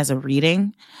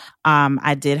reading,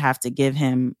 I did have to give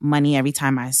him money every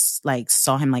time I like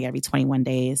saw him, like every 21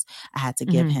 days. I had to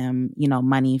give him,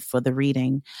 money for the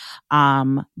reading.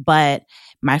 But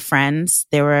my friends,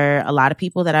 there were a lot of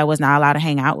people that I was not allowed to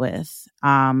hang out with.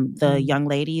 The young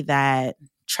lady that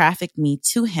trafficked me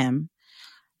to him,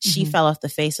 she fell off the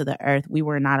face of the earth. We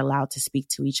were not allowed to speak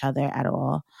to each other at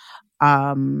all.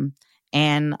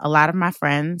 And a lot of my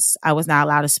friends I was not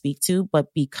allowed to speak to,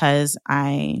 but because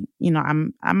I'm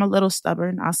a little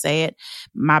stubborn, I'll say it.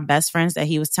 My best friends that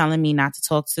he was telling me not to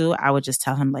talk to, I would just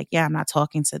tell him like, yeah, I'm not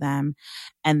talking to them.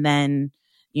 And then,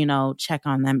 check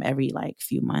on them every like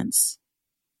few months.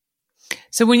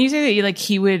 So when you say that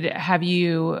he would have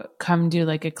you come do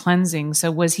like a cleansing,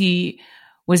 so was he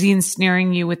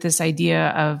ensnaring you with this idea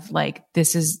of like,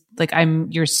 this is like,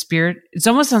 I'm your spirit? It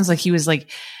almost sounds like he was like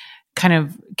kind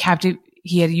of captive.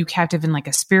 He had you captive in like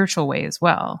a spiritual way as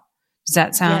well. Does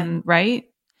that sound right?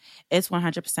 It's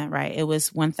 100% right. It was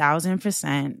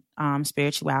 1000%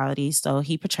 spirituality. So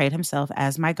he portrayed himself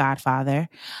as my godfather.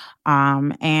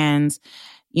 And,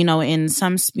 in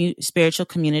some spiritual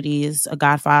communities, a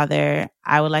godfather,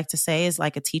 I would like to say, is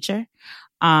like a teacher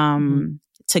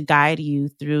to guide you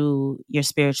through your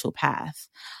spiritual path.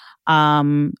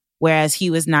 Whereas he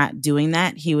was not doing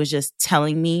that. He was just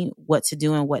telling me what to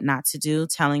do and what not to do,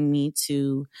 telling me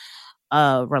to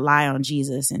rely on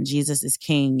Jesus and Jesus is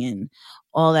king and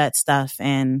all that stuff.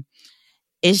 And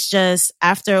it's just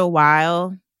after a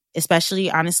while, especially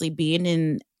honestly being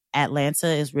in Atlanta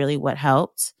is really what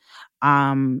helped,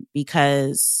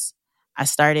 because I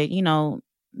started,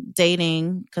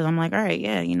 dating, because I'm like, all right,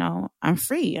 yeah, I'm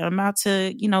free. I'm about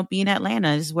to, be in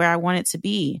Atlanta. This is where I want it to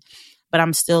be. But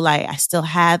I'm still like, I still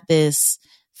had this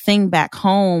thing back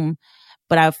home,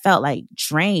 but I felt like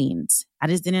drained. I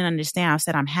just didn't understand. I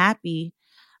said, I'm happy.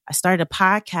 I started a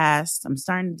podcast. I'm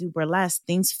starting to do burlesque.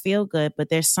 Things feel good, but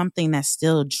there's something that's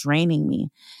still draining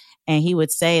me. And he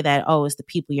would say that, oh, it's the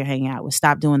people you're hanging out with.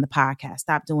 Stop doing the podcast.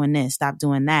 Stop doing this. Stop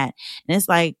doing that. And it's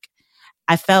like,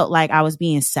 I felt like I was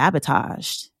being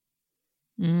sabotaged.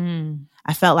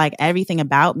 I felt like everything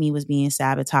about me was being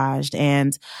sabotaged.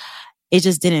 And it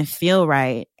just didn't feel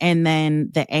right. And then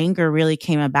the anger really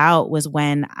came about was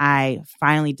when I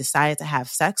finally decided to have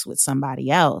sex with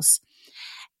somebody else.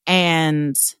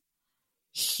 And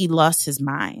he lost his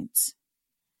mind.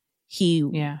 he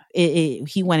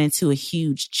went into a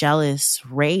huge jealous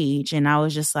rage. And I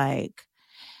was just like,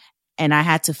 and I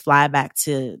had to fly back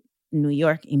to New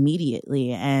York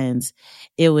immediately. And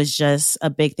it was just a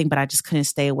big thing, but I just couldn't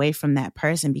stay away from that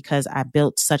person because I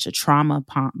built such a trauma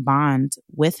bond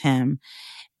with him.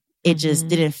 It just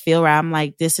didn't feel right. I'm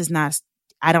like, this is not,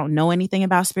 I don't know anything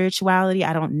about spirituality.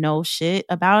 I don't know shit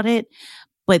about it,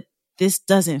 but this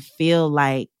doesn't feel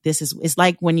like this is, it's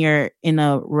like when you're in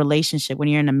a relationship, when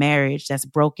you're in a marriage that's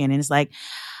broken and it's like,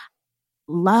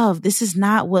 love, this is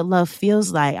not what love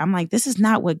feels like. I'm like, this is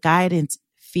not what guidance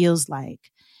feels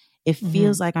like. It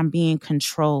feels like I'm being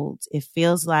controlled. It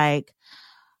feels like,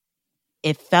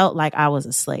 it felt like I was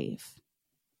a slave.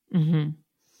 Mm-hmm.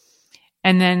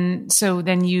 And then, so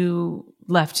then you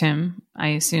left him, I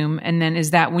assume. And then is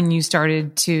that when you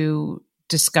started to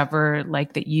discover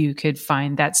like that you could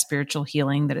find that spiritual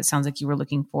healing that it sounds like you were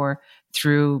looking for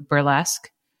through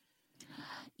burlesque?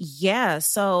 Yeah.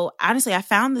 So honestly, I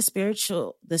found the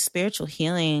spiritual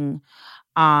healing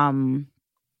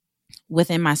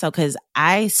within myself because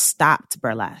I stopped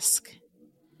burlesque.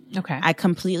 Okay. I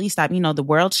completely stopped. The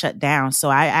world shut down. So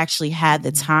I actually had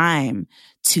the time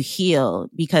to heal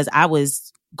because I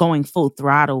was going full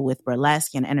throttle with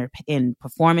burlesque and in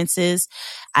performances.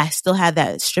 I still had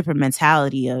that stripper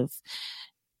mentality of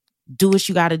do what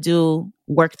you got to do,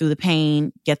 work through the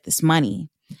pain, get this money.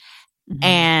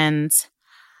 And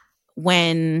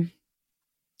when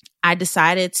I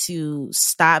decided to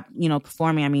stop,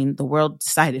 performing, I mean, the world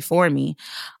decided for me.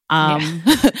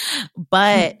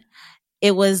 But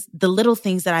it was the little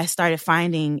things that I started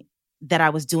finding that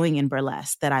I was doing in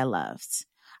burlesque that I loved.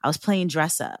 I was playing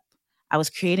dress up. I was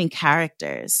creating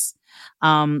characters.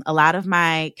 A lot of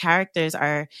my characters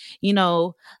are,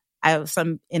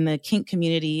 some in the kink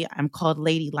community, I'm called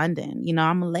Lady London.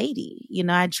 I'm a lady.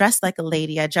 I dress like a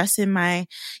lady. I dress in my,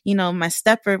 my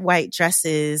stepper white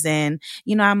dresses and,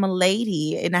 I'm a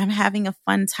lady and I'm having a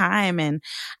fun time and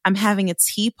I'm having a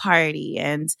tea party.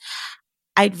 And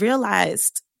I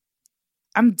realized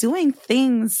I'm doing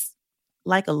things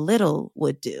like a little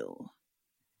would do.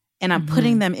 And I'm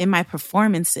putting them in my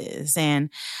performances. And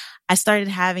I started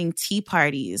having tea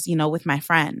parties, with my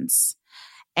friends.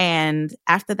 And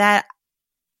after that,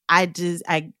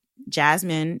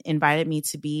 Jasmine invited me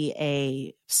to be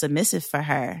a submissive for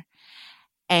her.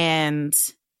 And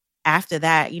after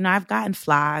that, I've gotten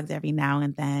flogged every now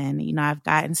and then, I've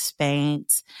gotten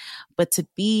spanked, but to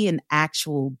be an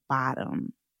actual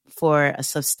bottom for a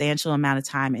substantial amount of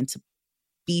time and to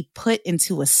be put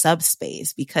into a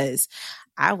subspace because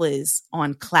I was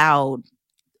on cloud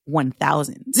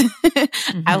 1000.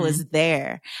 I was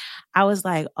there. I was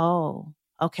like, oh,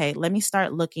 okay, let me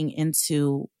start looking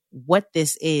into what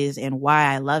this is and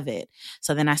why I love it.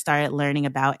 So then I started learning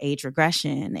about age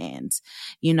regression and,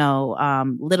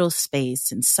 little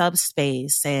space and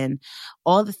subspace and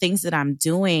all the things that I'm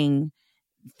doing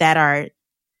that are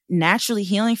naturally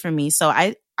healing for me. So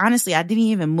I didn't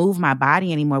even move my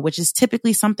body anymore, which is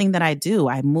typically something that I do.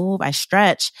 I move, I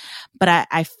stretch, but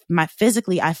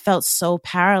physically, I felt so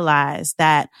paralyzed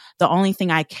that the only thing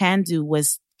I can do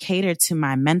was cater to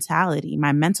my mentality,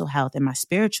 my mental health and my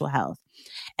spiritual health.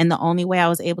 And the only way I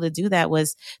was able to do that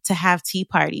was to have tea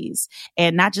parties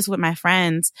and not just with my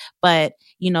friends, but,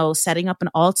 setting up an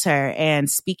altar and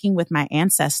speaking with my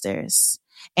ancestors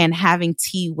and having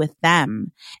tea with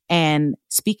them and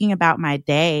speaking about my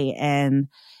day and,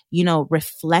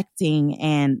 reflecting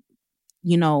and,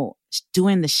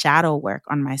 doing the shadow work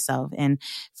on myself. And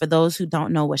for those who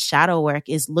don't know what shadow work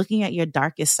is, looking at your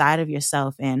darkest side of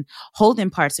yourself and holding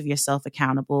parts of yourself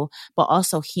accountable, but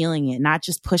also healing it, not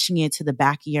just pushing it to the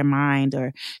back of your mind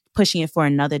or pushing it for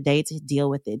another day to deal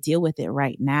with it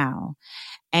right now.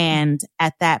 And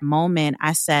at that moment,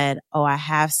 I said, oh, I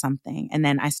have something. And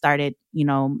then I started,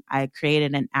 I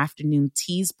created an afternoon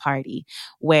teas party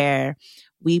where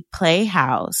we play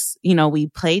house, we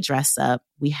play dress up,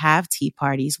 we have tea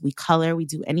parties, we color, we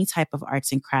do any type of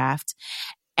arts and craft,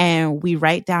 and we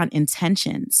write down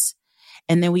intentions.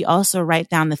 And then we also write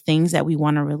down the things that we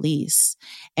want to release.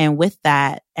 And with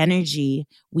that energy,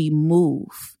 we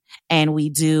move. And we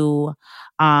do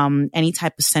any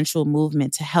type of sensual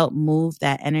movement to help move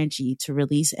that energy to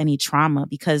release any trauma,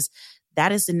 because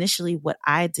that is initially what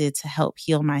I did to help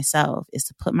heal myself, is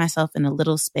to put myself in a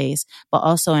little space, but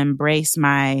also embrace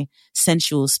my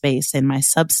sensual space and my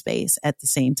subspace at the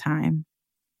same time.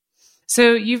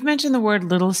 So you've mentioned the word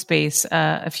little space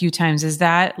a few times. Is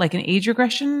that like an age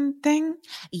regression thing?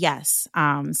 Yes.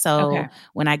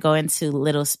 When I go into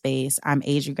little space, I'm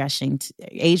age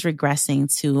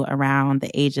regressing to around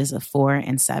the ages of 4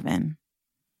 and 7.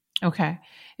 Okay.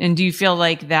 And do you feel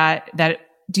like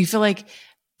do you feel like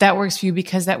that works for you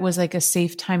because that was like a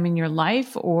safe time in your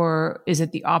life, or is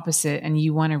it the opposite and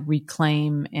you want to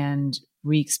reclaim and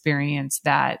re-experience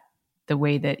that the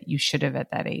way that you should have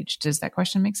at that age? Does that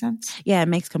question make sense? Yeah, it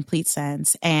makes complete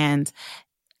sense. And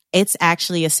it's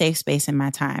actually a safe space in my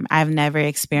time. I've never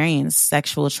experienced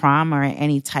sexual trauma or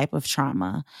any type of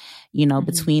trauma,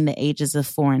 between the ages of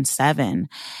 4 and 7.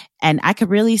 And I could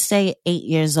really say 8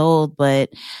 years old, but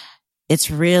it's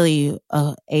really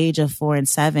a age of 4 and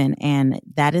 7. And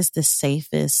that is the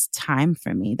safest time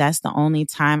for me. That's the only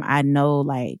time I know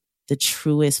like the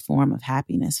truest form of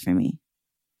happiness for me.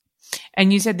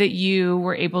 And you said that you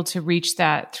were able to reach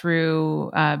that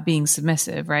through being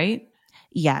submissive, right?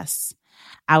 Yes.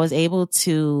 I was able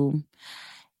to,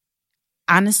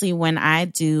 honestly, when I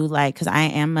do like, because I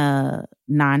am a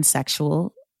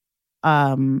non-sexual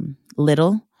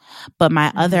little, but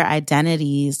my other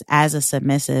identities as a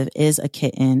submissive is a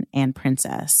kitten and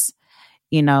princess,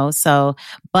 so,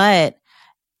 but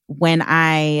when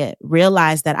I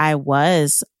realized that I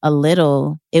was a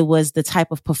little, it was the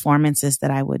type of performances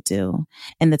that I would do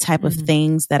and the type of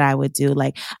things that I would do.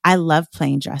 Like, I love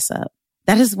playing dress up.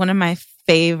 That is one of my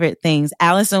favorite things.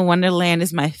 Alice in Wonderland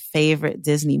is my favorite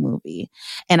Disney movie.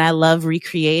 And I love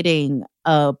recreating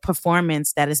a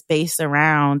performance that is based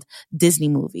around Disney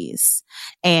movies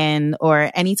or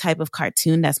any type of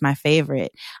cartoon that's my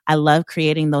favorite. I love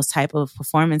creating those type of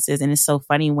performances. And it's so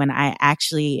funny when I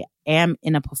actually am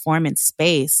in a performance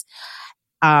space.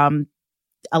 A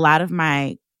lot of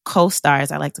my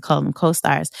co-stars, I like to call them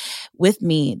co-stars, with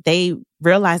me, they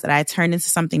realize that I turned into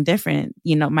something different.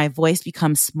 My voice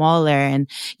becomes smaller and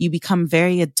you become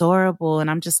very adorable. And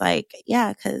I'm just like,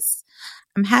 yeah, because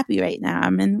I'm happy right now.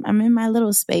 I'm in my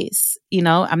little space.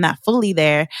 I'm not fully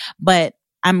there, but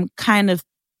I'm kind of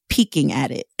peeking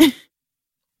at it.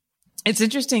 It's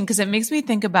interesting because it makes me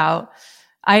think about,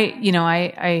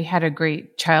 I had a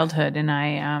great childhood, and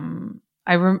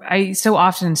I so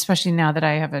often, especially now that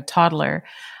I have a toddler,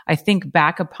 I think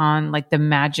back upon like the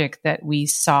magic that we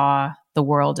saw the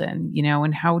world in,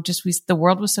 and how just the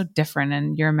world was so different,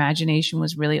 and your imagination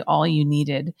was really all you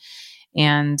needed.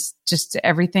 And just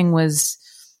everything was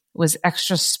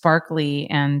extra sparkly,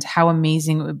 and how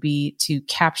amazing it would be to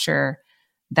capture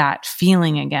that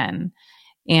feeling again.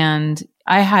 And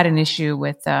I had an issue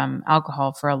with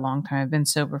alcohol for a long time. I've been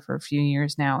sober for a few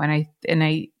years now. And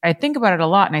I think about it a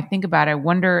lot, and I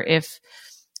wonder if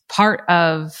part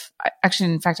of,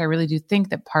 actually, in fact, I really do think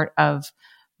that part of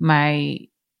my,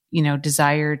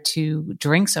 desire to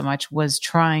drink so much was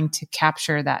trying to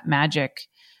capture that magic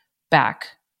back,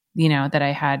 that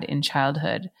I had in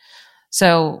childhood.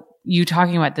 So you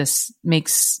talking about this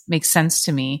makes sense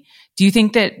to me. Do you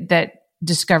think that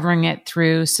discovering it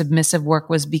through submissive work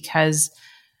was because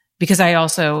I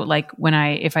also, like,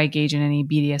 if I engage in any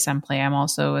BDSM play, I'm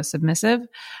also a submissive.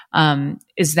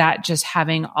 Is that just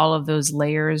having all of those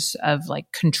layers of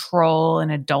like control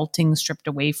and adulting stripped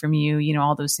away from you,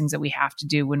 all those things that we have to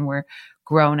do when we're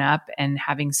grown up, and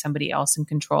having somebody else in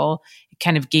control, it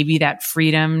kind of gave you that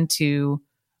freedom to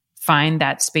find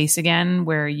that space again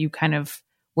where you kind of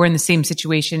were in the same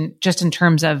situation, just in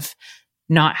terms of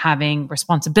not having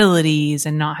responsibilities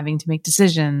and not having to make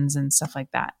decisions and stuff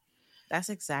like that. That's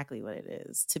exactly what it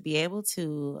is. To be able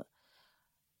to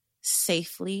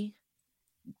safely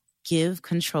give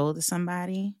control to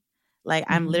somebody. Like,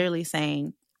 I'm literally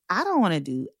saying, I don't want to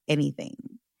do anything.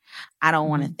 I don't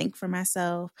want to think for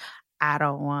myself. I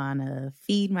don't want to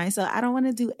feed myself. I don't want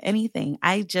to do anything.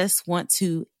 I just want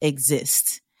to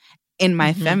exist in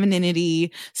my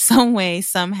femininity, some way,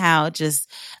 somehow. Just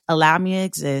allow me to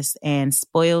exist and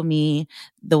spoil me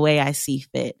the way I see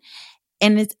fit.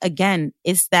 And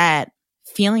it's that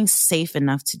feeling safe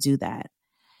enough to do that.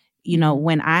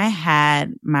 When I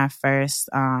had my first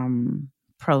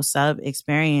pro sub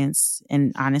experience,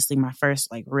 and honestly my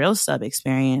first like real sub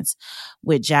experience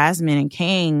with Jasmine and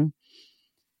King,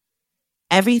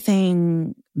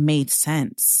 everything made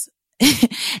sense.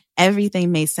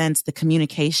 Everything made sense. The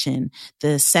communication,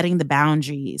 the setting the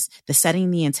boundaries, the setting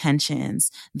the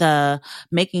intentions, the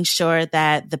making sure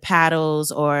that the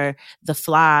paddles or the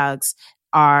flogs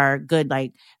are good.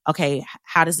 Like, okay,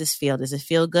 how does this feel? Does it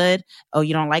feel good? Oh,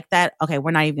 you don't like that? Okay,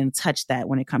 we're not even going to touch that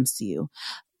when it comes to you.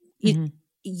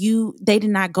 They did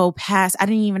not go past. I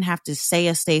didn't even have to say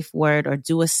a safe word or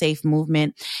do a safe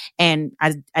movement. And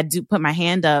I do put my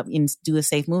hand up and do a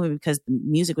safe movement because the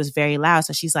music was very loud.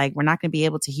 So she's like, we're not going to be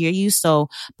able to hear you. So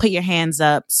put your hands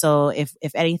up. So if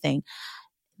anything,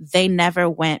 they never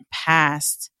went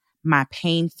past my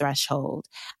pain threshold.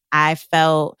 I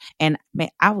felt, and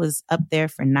I was up there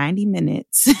for 90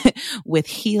 minutes with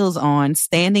heels on,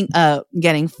 standing up,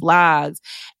 getting flogged.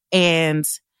 And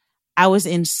I was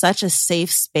in such a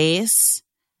safe space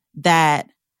that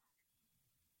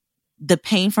the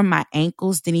pain from my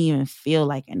ankles didn't even feel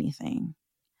like anything.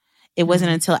 It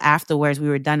wasn't until afterwards we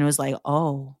were done. It was like,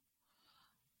 oh,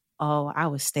 I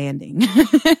was standing.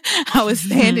 I was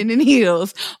standing in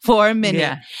heels for a minute.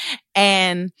 Yeah.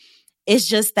 And it's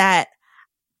just that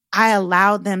I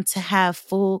allowed them to have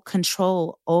full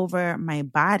control over my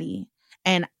body.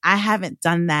 And I haven't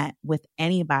done that with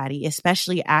anybody,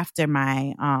 especially after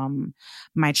my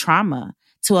my trauma.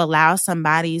 To allow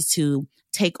somebody to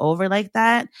take over like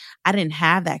that, I didn't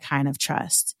have that kind of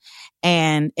trust.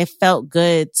 And it felt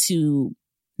good to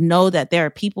know that there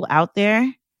are people out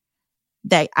there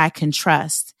that I can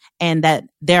trust, and that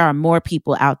there are more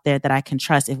people out there that I can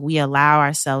trust if we allow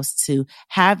ourselves to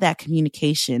have that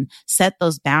communication, set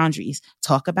those boundaries,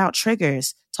 talk about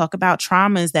triggers, talk about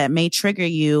traumas that may trigger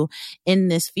you in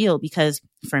this field. Because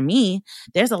for me,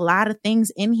 there's a lot of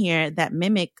things in here that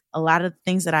mimic a lot of the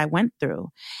things that I went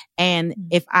through. And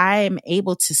if I am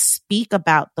able to speak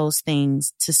about those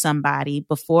things to somebody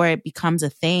before it becomes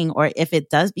a thing, or if it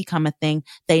does become a thing,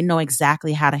 they know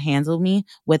exactly how to handle me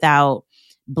without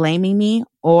blaming me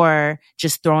or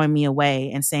just throwing me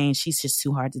away and saying she's just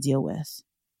too hard to deal with.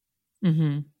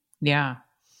 Mm-hmm. Yeah.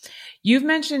 You've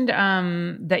mentioned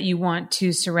that you want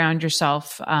to surround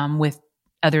yourself with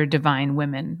other divine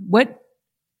women. What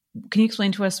can you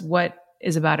explain to us? What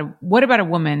about a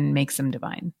woman makes them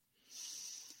divine?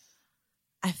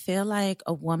 I feel like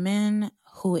a woman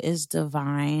who is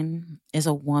divine is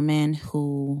a woman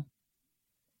who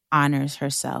honors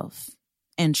herself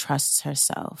and trusts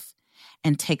herself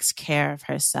and takes care of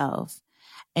herself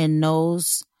and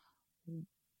knows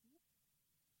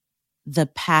the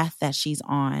path that she's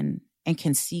on and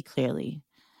can see clearly.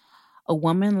 A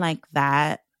woman like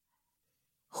that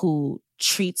who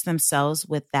treats themselves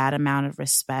with that amount of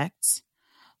respect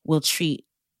will treat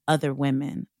other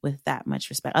women with that much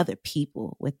respect, other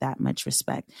people with that much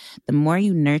respect. The more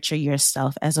you nurture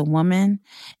yourself as a woman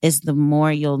is the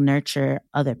more you'll nurture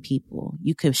other people.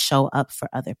 You could show up for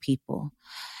other people.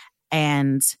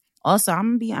 And also,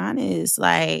 I'm going to be honest,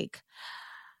 like,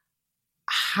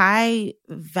 high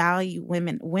value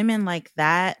women like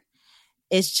that,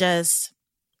 it's just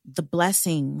the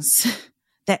blessings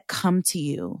that come to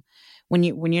you when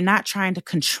you're not trying to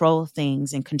control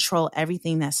things and control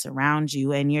everything that surrounds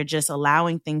you, and you're just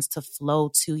allowing things to flow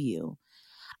to you.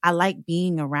 I like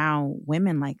being around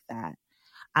women like that.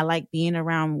 I like being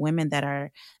around women that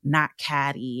are not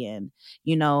catty and,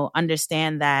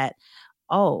 understand that,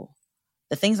 oh,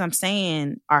 the things I'm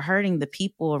saying are hurting the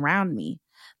people around me.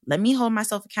 Let me hold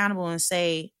myself accountable and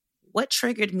say, what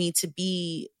triggered me to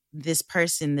be this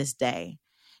person this day?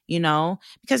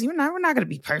 Because we're not going to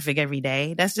be perfect every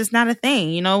day. That's just not a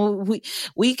thing.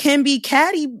 We can be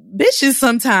catty bitches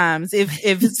sometimes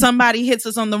if somebody hits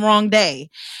us on the wrong day.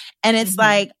 And it's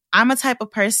like, I'm a type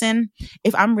of person,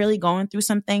 if I'm really going through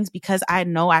some things, because I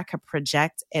know I could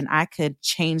project and I could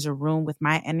change a room with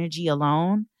my energy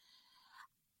alone,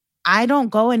 I don't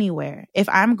go anywhere. If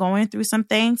I'm going through some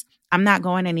things, I'm not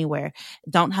going anywhere.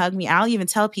 Don't hug me. I'll even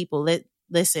tell people,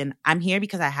 listen, I'm here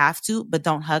because I have to, but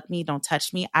don't hug me. Don't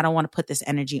touch me. I don't want to put this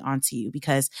energy onto you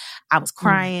because I was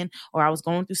crying or I was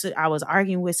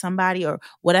arguing with somebody or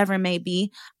whatever it may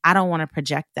be. I don't want to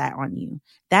project that on you.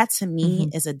 That to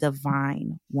me is a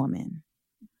divine woman.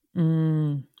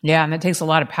 Yeah. And that takes a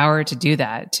lot of power to do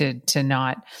that, to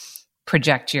not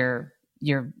project your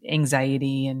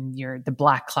anxiety and the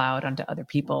black cloud onto other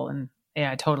people. And yeah,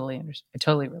 I totally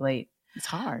relate. It's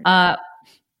hard.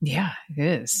 Yeah, it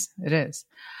is. It is.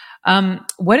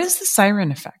 What is the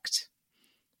siren effect?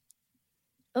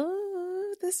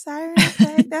 Oh, the siren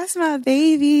effect. That's my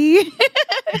baby.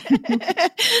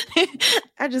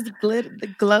 I just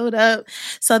glowed up.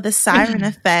 So the siren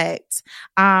effect,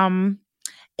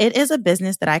 it is a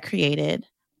business that I created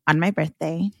on my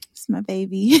birthday. It's my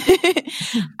baby.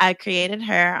 I created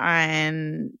her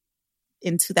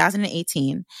in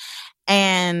 2018,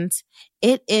 and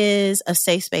it is a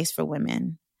safe space for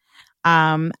women.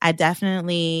 I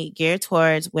definitely gear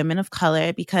towards women of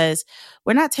color because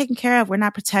we're not taken care of. We're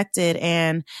not protected.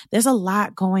 And there's a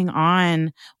lot going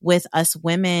on with us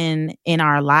women in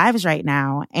our lives right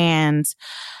now. And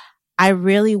I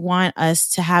really want us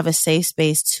to have a safe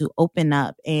space to open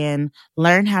up and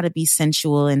learn how to be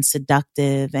sensual and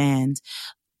seductive and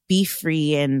be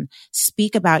free and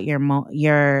speak about your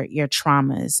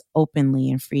traumas openly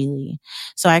and freely.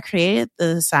 So I created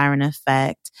the siren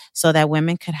effect so that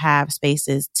women could have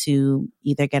spaces to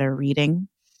either get a reading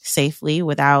safely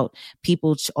without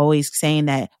people always saying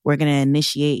that we're going to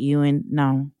initiate you. And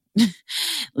no,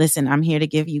 listen, I'm here to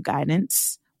give you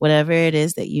guidance whatever it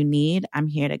is that you need, I'm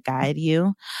here to guide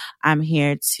you. I'm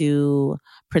here to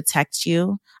protect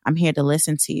you. I'm here to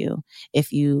listen to you.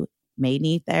 If you may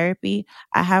need therapy,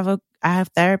 I have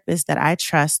therapists that I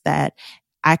trust that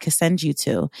I could send you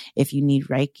to. If you need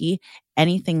Reiki,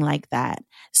 anything like that.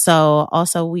 So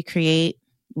also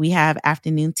we have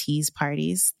afternoon teas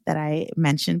parties that I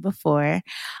mentioned before,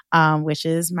 which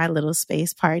is my little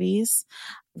space parties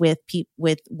with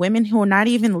women who are not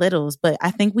even littles, but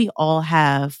I think we all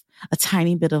have a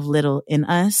tiny bit of little in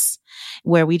us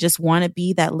where we just want to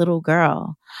be that little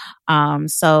girl.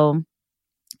 So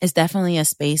it's definitely a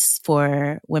space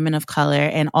for women of color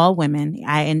and all women.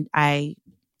 I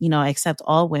accept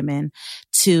all women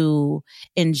to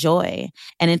enjoy.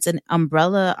 And it's an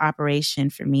umbrella operation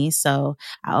for me. So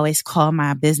I always call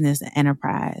my business an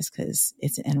enterprise because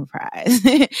it's an enterprise.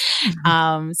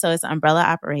 So it's an umbrella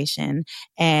operation.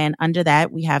 And under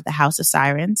that, we have the House of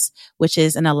Sirens, which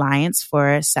is an alliance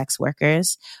for sex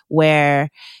workers, where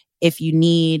if you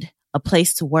need a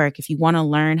place to work, if you want to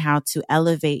learn how to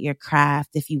elevate your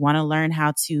craft, if you want to learn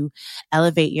how to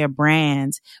elevate your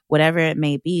brand, whatever it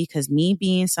may be, because me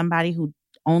being somebody who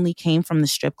only came from the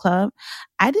strip club,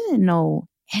 I didn't know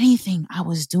anything I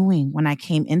was doing when I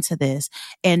came into this,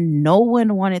 and no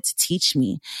one wanted to teach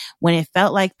me. When it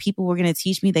felt like people were going to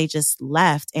teach me, they just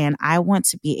left. And I want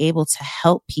to be able to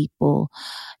help people,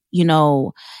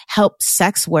 help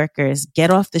sex workers get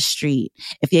off the street.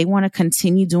 If they want to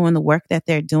continue doing the work that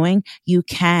they're doing, you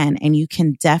can, and you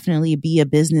can definitely be a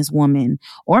businesswoman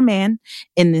or man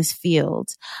in this field.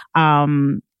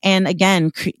 And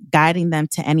again, guiding them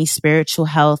to any spiritual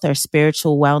health or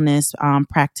spiritual wellness,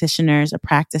 practitioners or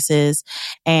practices,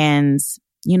 and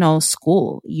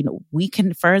school. We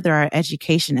can further our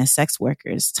education as sex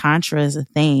workers. Tantra is a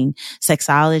thing.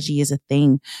 Sexology is a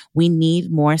thing. We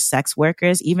need more sex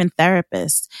workers, even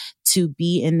therapists, to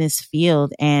be in this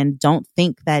field. And don't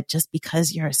think that just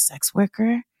because you're a sex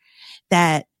worker,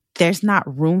 that there's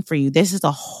not room for you. This is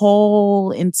a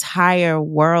whole entire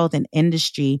world and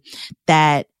industry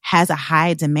that has a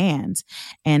high demand.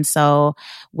 And so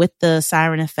with the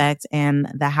Siren Effect and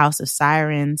the House of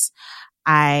Sirens,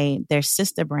 they're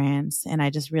sister brands, and I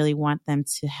just really want them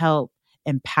to help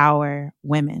empower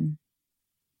women.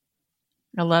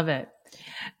 I love it.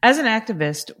 As an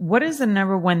activist, what is the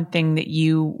number one thing that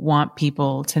you want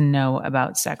people to know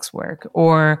about sex work?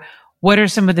 Or what are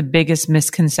some of the biggest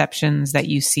misconceptions that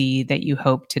you see that you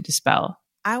hope to dispel?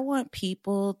 I want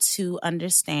people to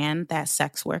understand that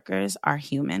sex workers are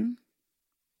human,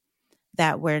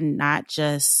 that we're not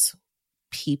just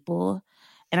people.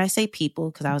 And I say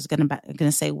people because I was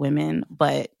gonna say women,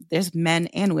 but there's men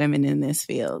and women in this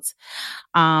field.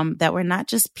 That we're not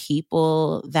just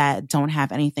people that don't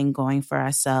have anything going for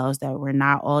ourselves, that we're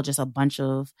not all just a bunch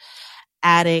of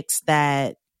addicts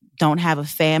that don't have a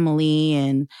family.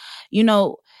 And,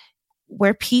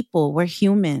 we're people, we're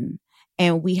human,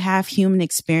 and we have human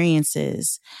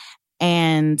experiences.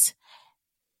 And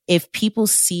if people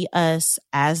see us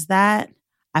as that,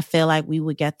 I feel like we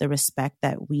would get the respect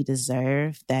that we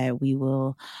deserve, that we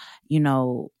will,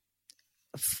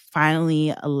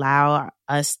 finally allow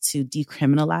us to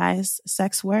decriminalize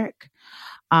sex work.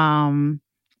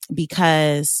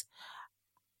 Because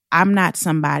I'm not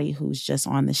somebody who's just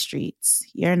on the streets.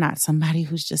 You're not somebody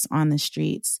who's just on the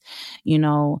streets.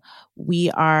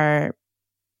 We are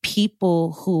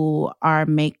people who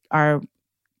are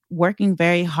working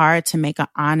very hard to make an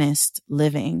honest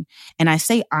living. And I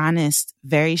say honest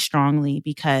very strongly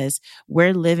because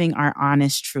we're living our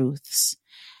honest truths.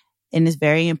 And it's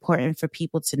very important for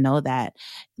people to know that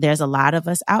there's a lot of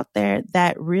us out there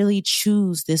that really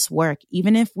choose this work.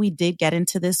 Even if we did get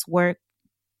into this work,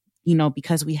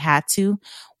 because we had to,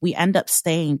 we end up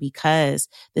staying because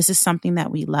this is something that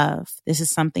we love. This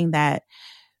is something that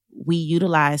we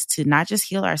utilize to not just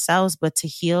heal ourselves, but to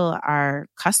heal our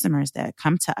customers that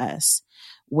come to us.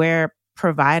 We're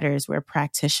providers, we're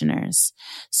practitioners.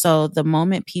 So the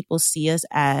moment people see us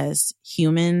as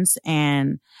humans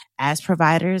and as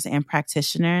providers and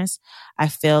practitioners, I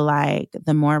feel like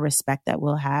the more respect that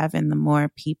we'll have and the more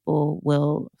people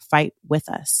will fight with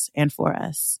us and for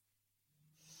us.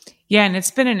 Yeah. And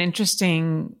it's been an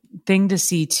interesting thing to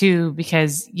see too,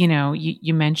 because,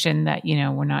 you mentioned that,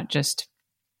 we're not just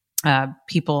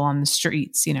people on the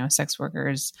streets, sex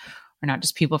workers are not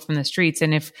just people from the streets.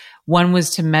 And if one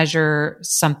was to measure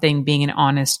something being an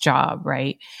honest job,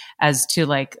 right, as to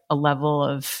like a level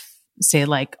of, say,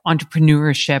 like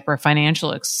entrepreneurship or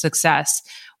financial success,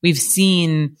 we've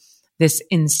seen this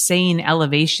insane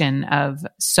elevation of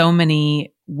so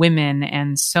many women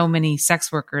and so many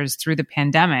sex workers through the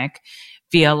pandemic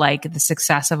feel like the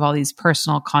success of all these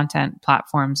personal content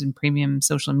platforms and premium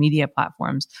social media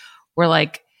platforms, where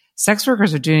like sex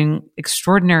workers are doing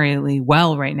extraordinarily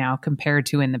well right now compared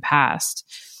to in the past.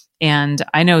 And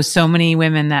I know so many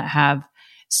women that have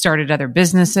started other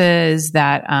businesses,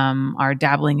 that are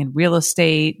dabbling in real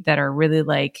estate, that are really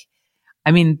like,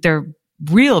 I mean, they're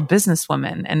real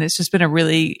businesswomen. And it's just been a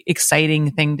really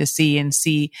exciting thing to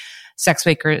see sex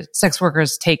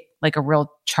workers take like a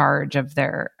real charge of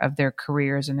their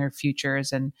careers and their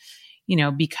futures, and, you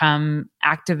know, become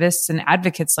activists and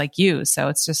advocates like you. So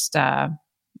it's just,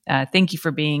 thank you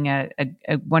for being a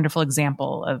wonderful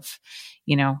example of,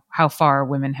 you know, how far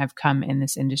women have come in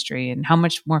this industry and how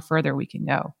much more further we can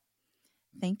go.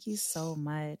 Thank you so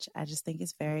much. I just think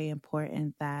it's very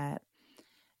important that,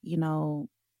 you know,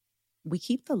 we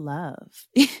keep the love.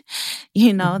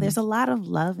 You know, there's a lot of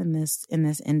love in this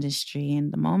industry.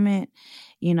 And the moment,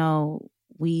 you know,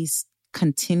 we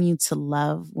continue to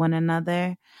love one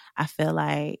another, I feel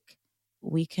like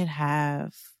we could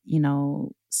have, you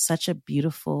know, such a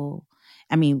beautiful,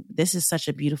 I mean, this is such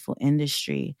a beautiful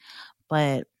industry,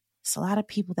 but it's a lot of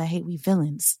people that hate we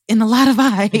villains in a lot of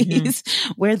eyes.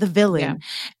 We're the villain. Yeah.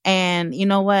 And you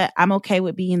know what? I'm okay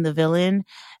with being the villain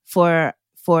for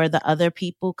the other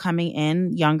people coming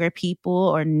in, younger people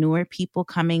or newer people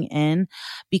coming in,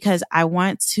 because I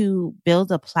want to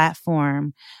build a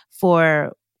platform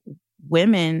for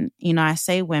women. You know, I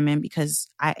say women because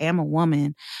I am a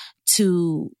woman,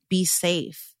 to be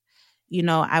safe. You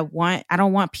know, I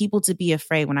don't want people to be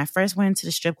afraid. When I first went into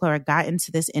the strip club or got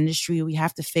into this industry, we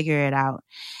have to figure it out.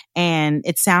 And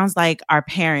it sounds like our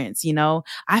parents, you know,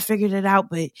 I figured it out,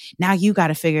 but now you got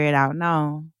to figure it out.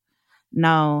 No,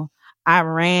 I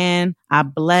ran, I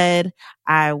bled,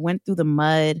 I went through the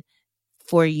mud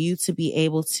for you to be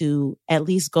able to at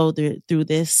least go through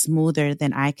this smoother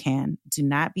than I can. Do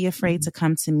not be afraid to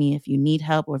come to me if you need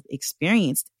help or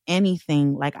experienced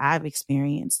anything like I've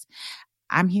experienced.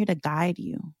 I'm here to guide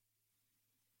you.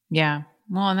 Yeah.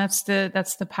 Well, and that's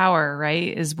the power,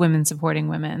 right? Is women supporting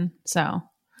women. So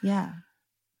yeah.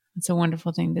 It's a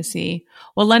wonderful thing to see.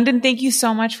 Well, London, thank you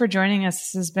so much for joining us.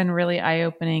 This has been really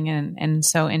eye-opening and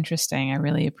so interesting. I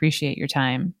really appreciate your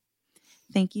time.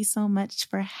 Thank you so much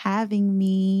for having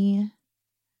me.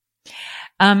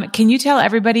 Can you tell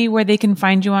everybody where they can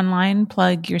find you online?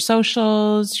 Plug your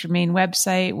socials, your main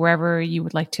website, wherever you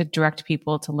would like to direct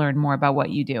people to learn more about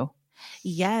what you do.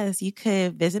 Yes, you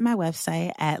could visit my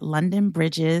website at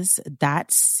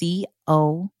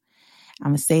londonbridges.co. I'm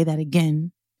going to say that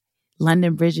again.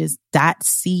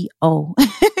 londonbridges.co.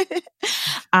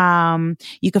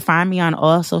 You can find me on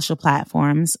all social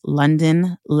platforms,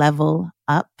 London Level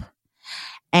Up.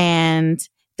 And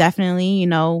definitely, you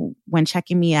know, when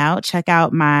checking me out, check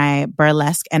out my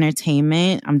Burlesque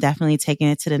entertainment. I'm definitely taking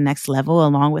it to the next level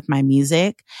along with my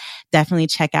music. Definitely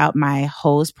check out my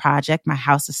Hose project, my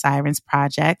House of Sirens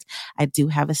project. I do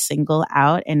have a single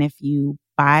out. And if you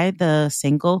buy the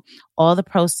single, all the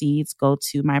proceeds go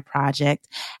to my project,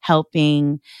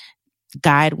 helping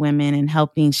guide women and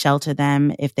helping shelter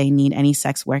them if they need any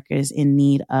sex workers in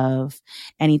need of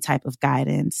any type of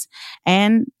guidance.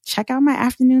 And check out my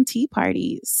afternoon tea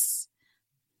parties.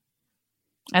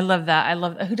 I love that.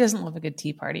 Who doesn't love a good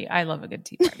tea party? I love a good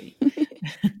tea party.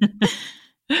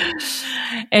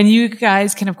 And you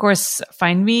guys can, of course,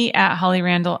 find me at Holly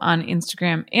Randall on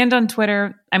Instagram and on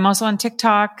Twitter. I'm also on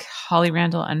TikTok, Holly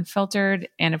Randall Unfiltered.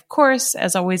 And of course,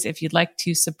 as always, if you'd like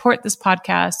to support this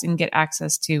podcast and get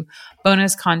access to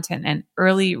bonus content and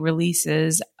early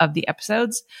releases of the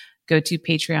episodes, go to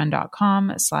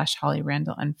patreon.com/Holly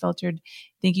Randall Unfiltered.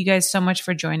 Thank you guys so much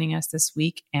for joining us this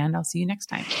week, and I'll see you next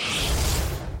time.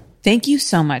 Thank you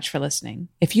so much for listening.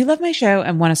 If you love my show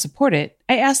and want to support it,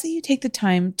 I ask that you take the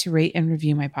time to rate and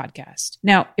review my podcast.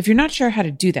 Now, if you're not sure how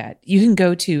to do that, you can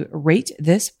go to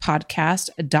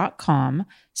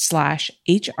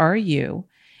ratethispodcast.com/HRU,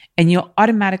 and you'll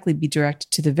automatically be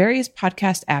directed to the various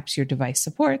podcast apps your device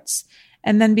supports,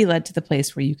 and then be led to the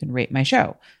place where you can rate my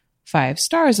show. 5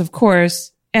 stars, of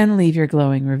course, and leave your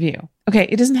glowing review. Okay,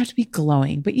 it doesn't have to be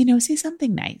glowing, but say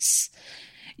something nice.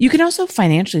 You can also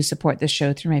financially support this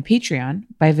show through my Patreon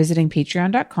by visiting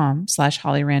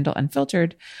patreon.com/Holly Randall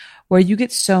Unfiltered, where you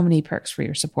get so many perks for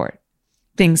your support.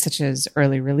 Things such as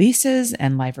early releases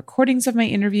and live recordings of my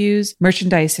interviews,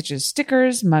 merchandise such as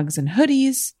stickers, mugs, and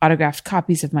hoodies, autographed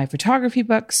copies of my photography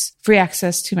books, free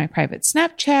access to my private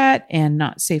Snapchat and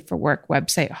Not Safe for Work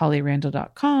website,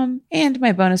 hollyrandall.com, and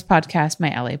my bonus podcast, My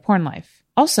LA Porn Life.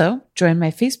 Also, join my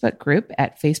Facebook group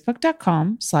at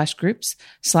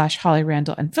facebook.com/groups/Holly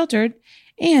Randall Unfiltered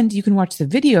And you can watch the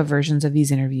video versions of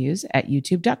these interviews at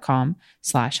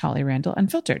youtube.com/Holly Randall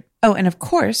Unfiltered. Oh, and of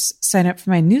course, sign up for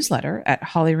my newsletter at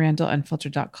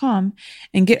hollyrandallunfiltered.com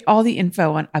and get all the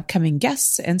info on upcoming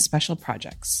guests and special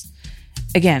projects.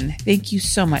 Again, thank you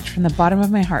so much from the bottom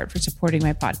of my heart for supporting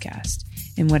my podcast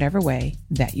in whatever way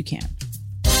that you can.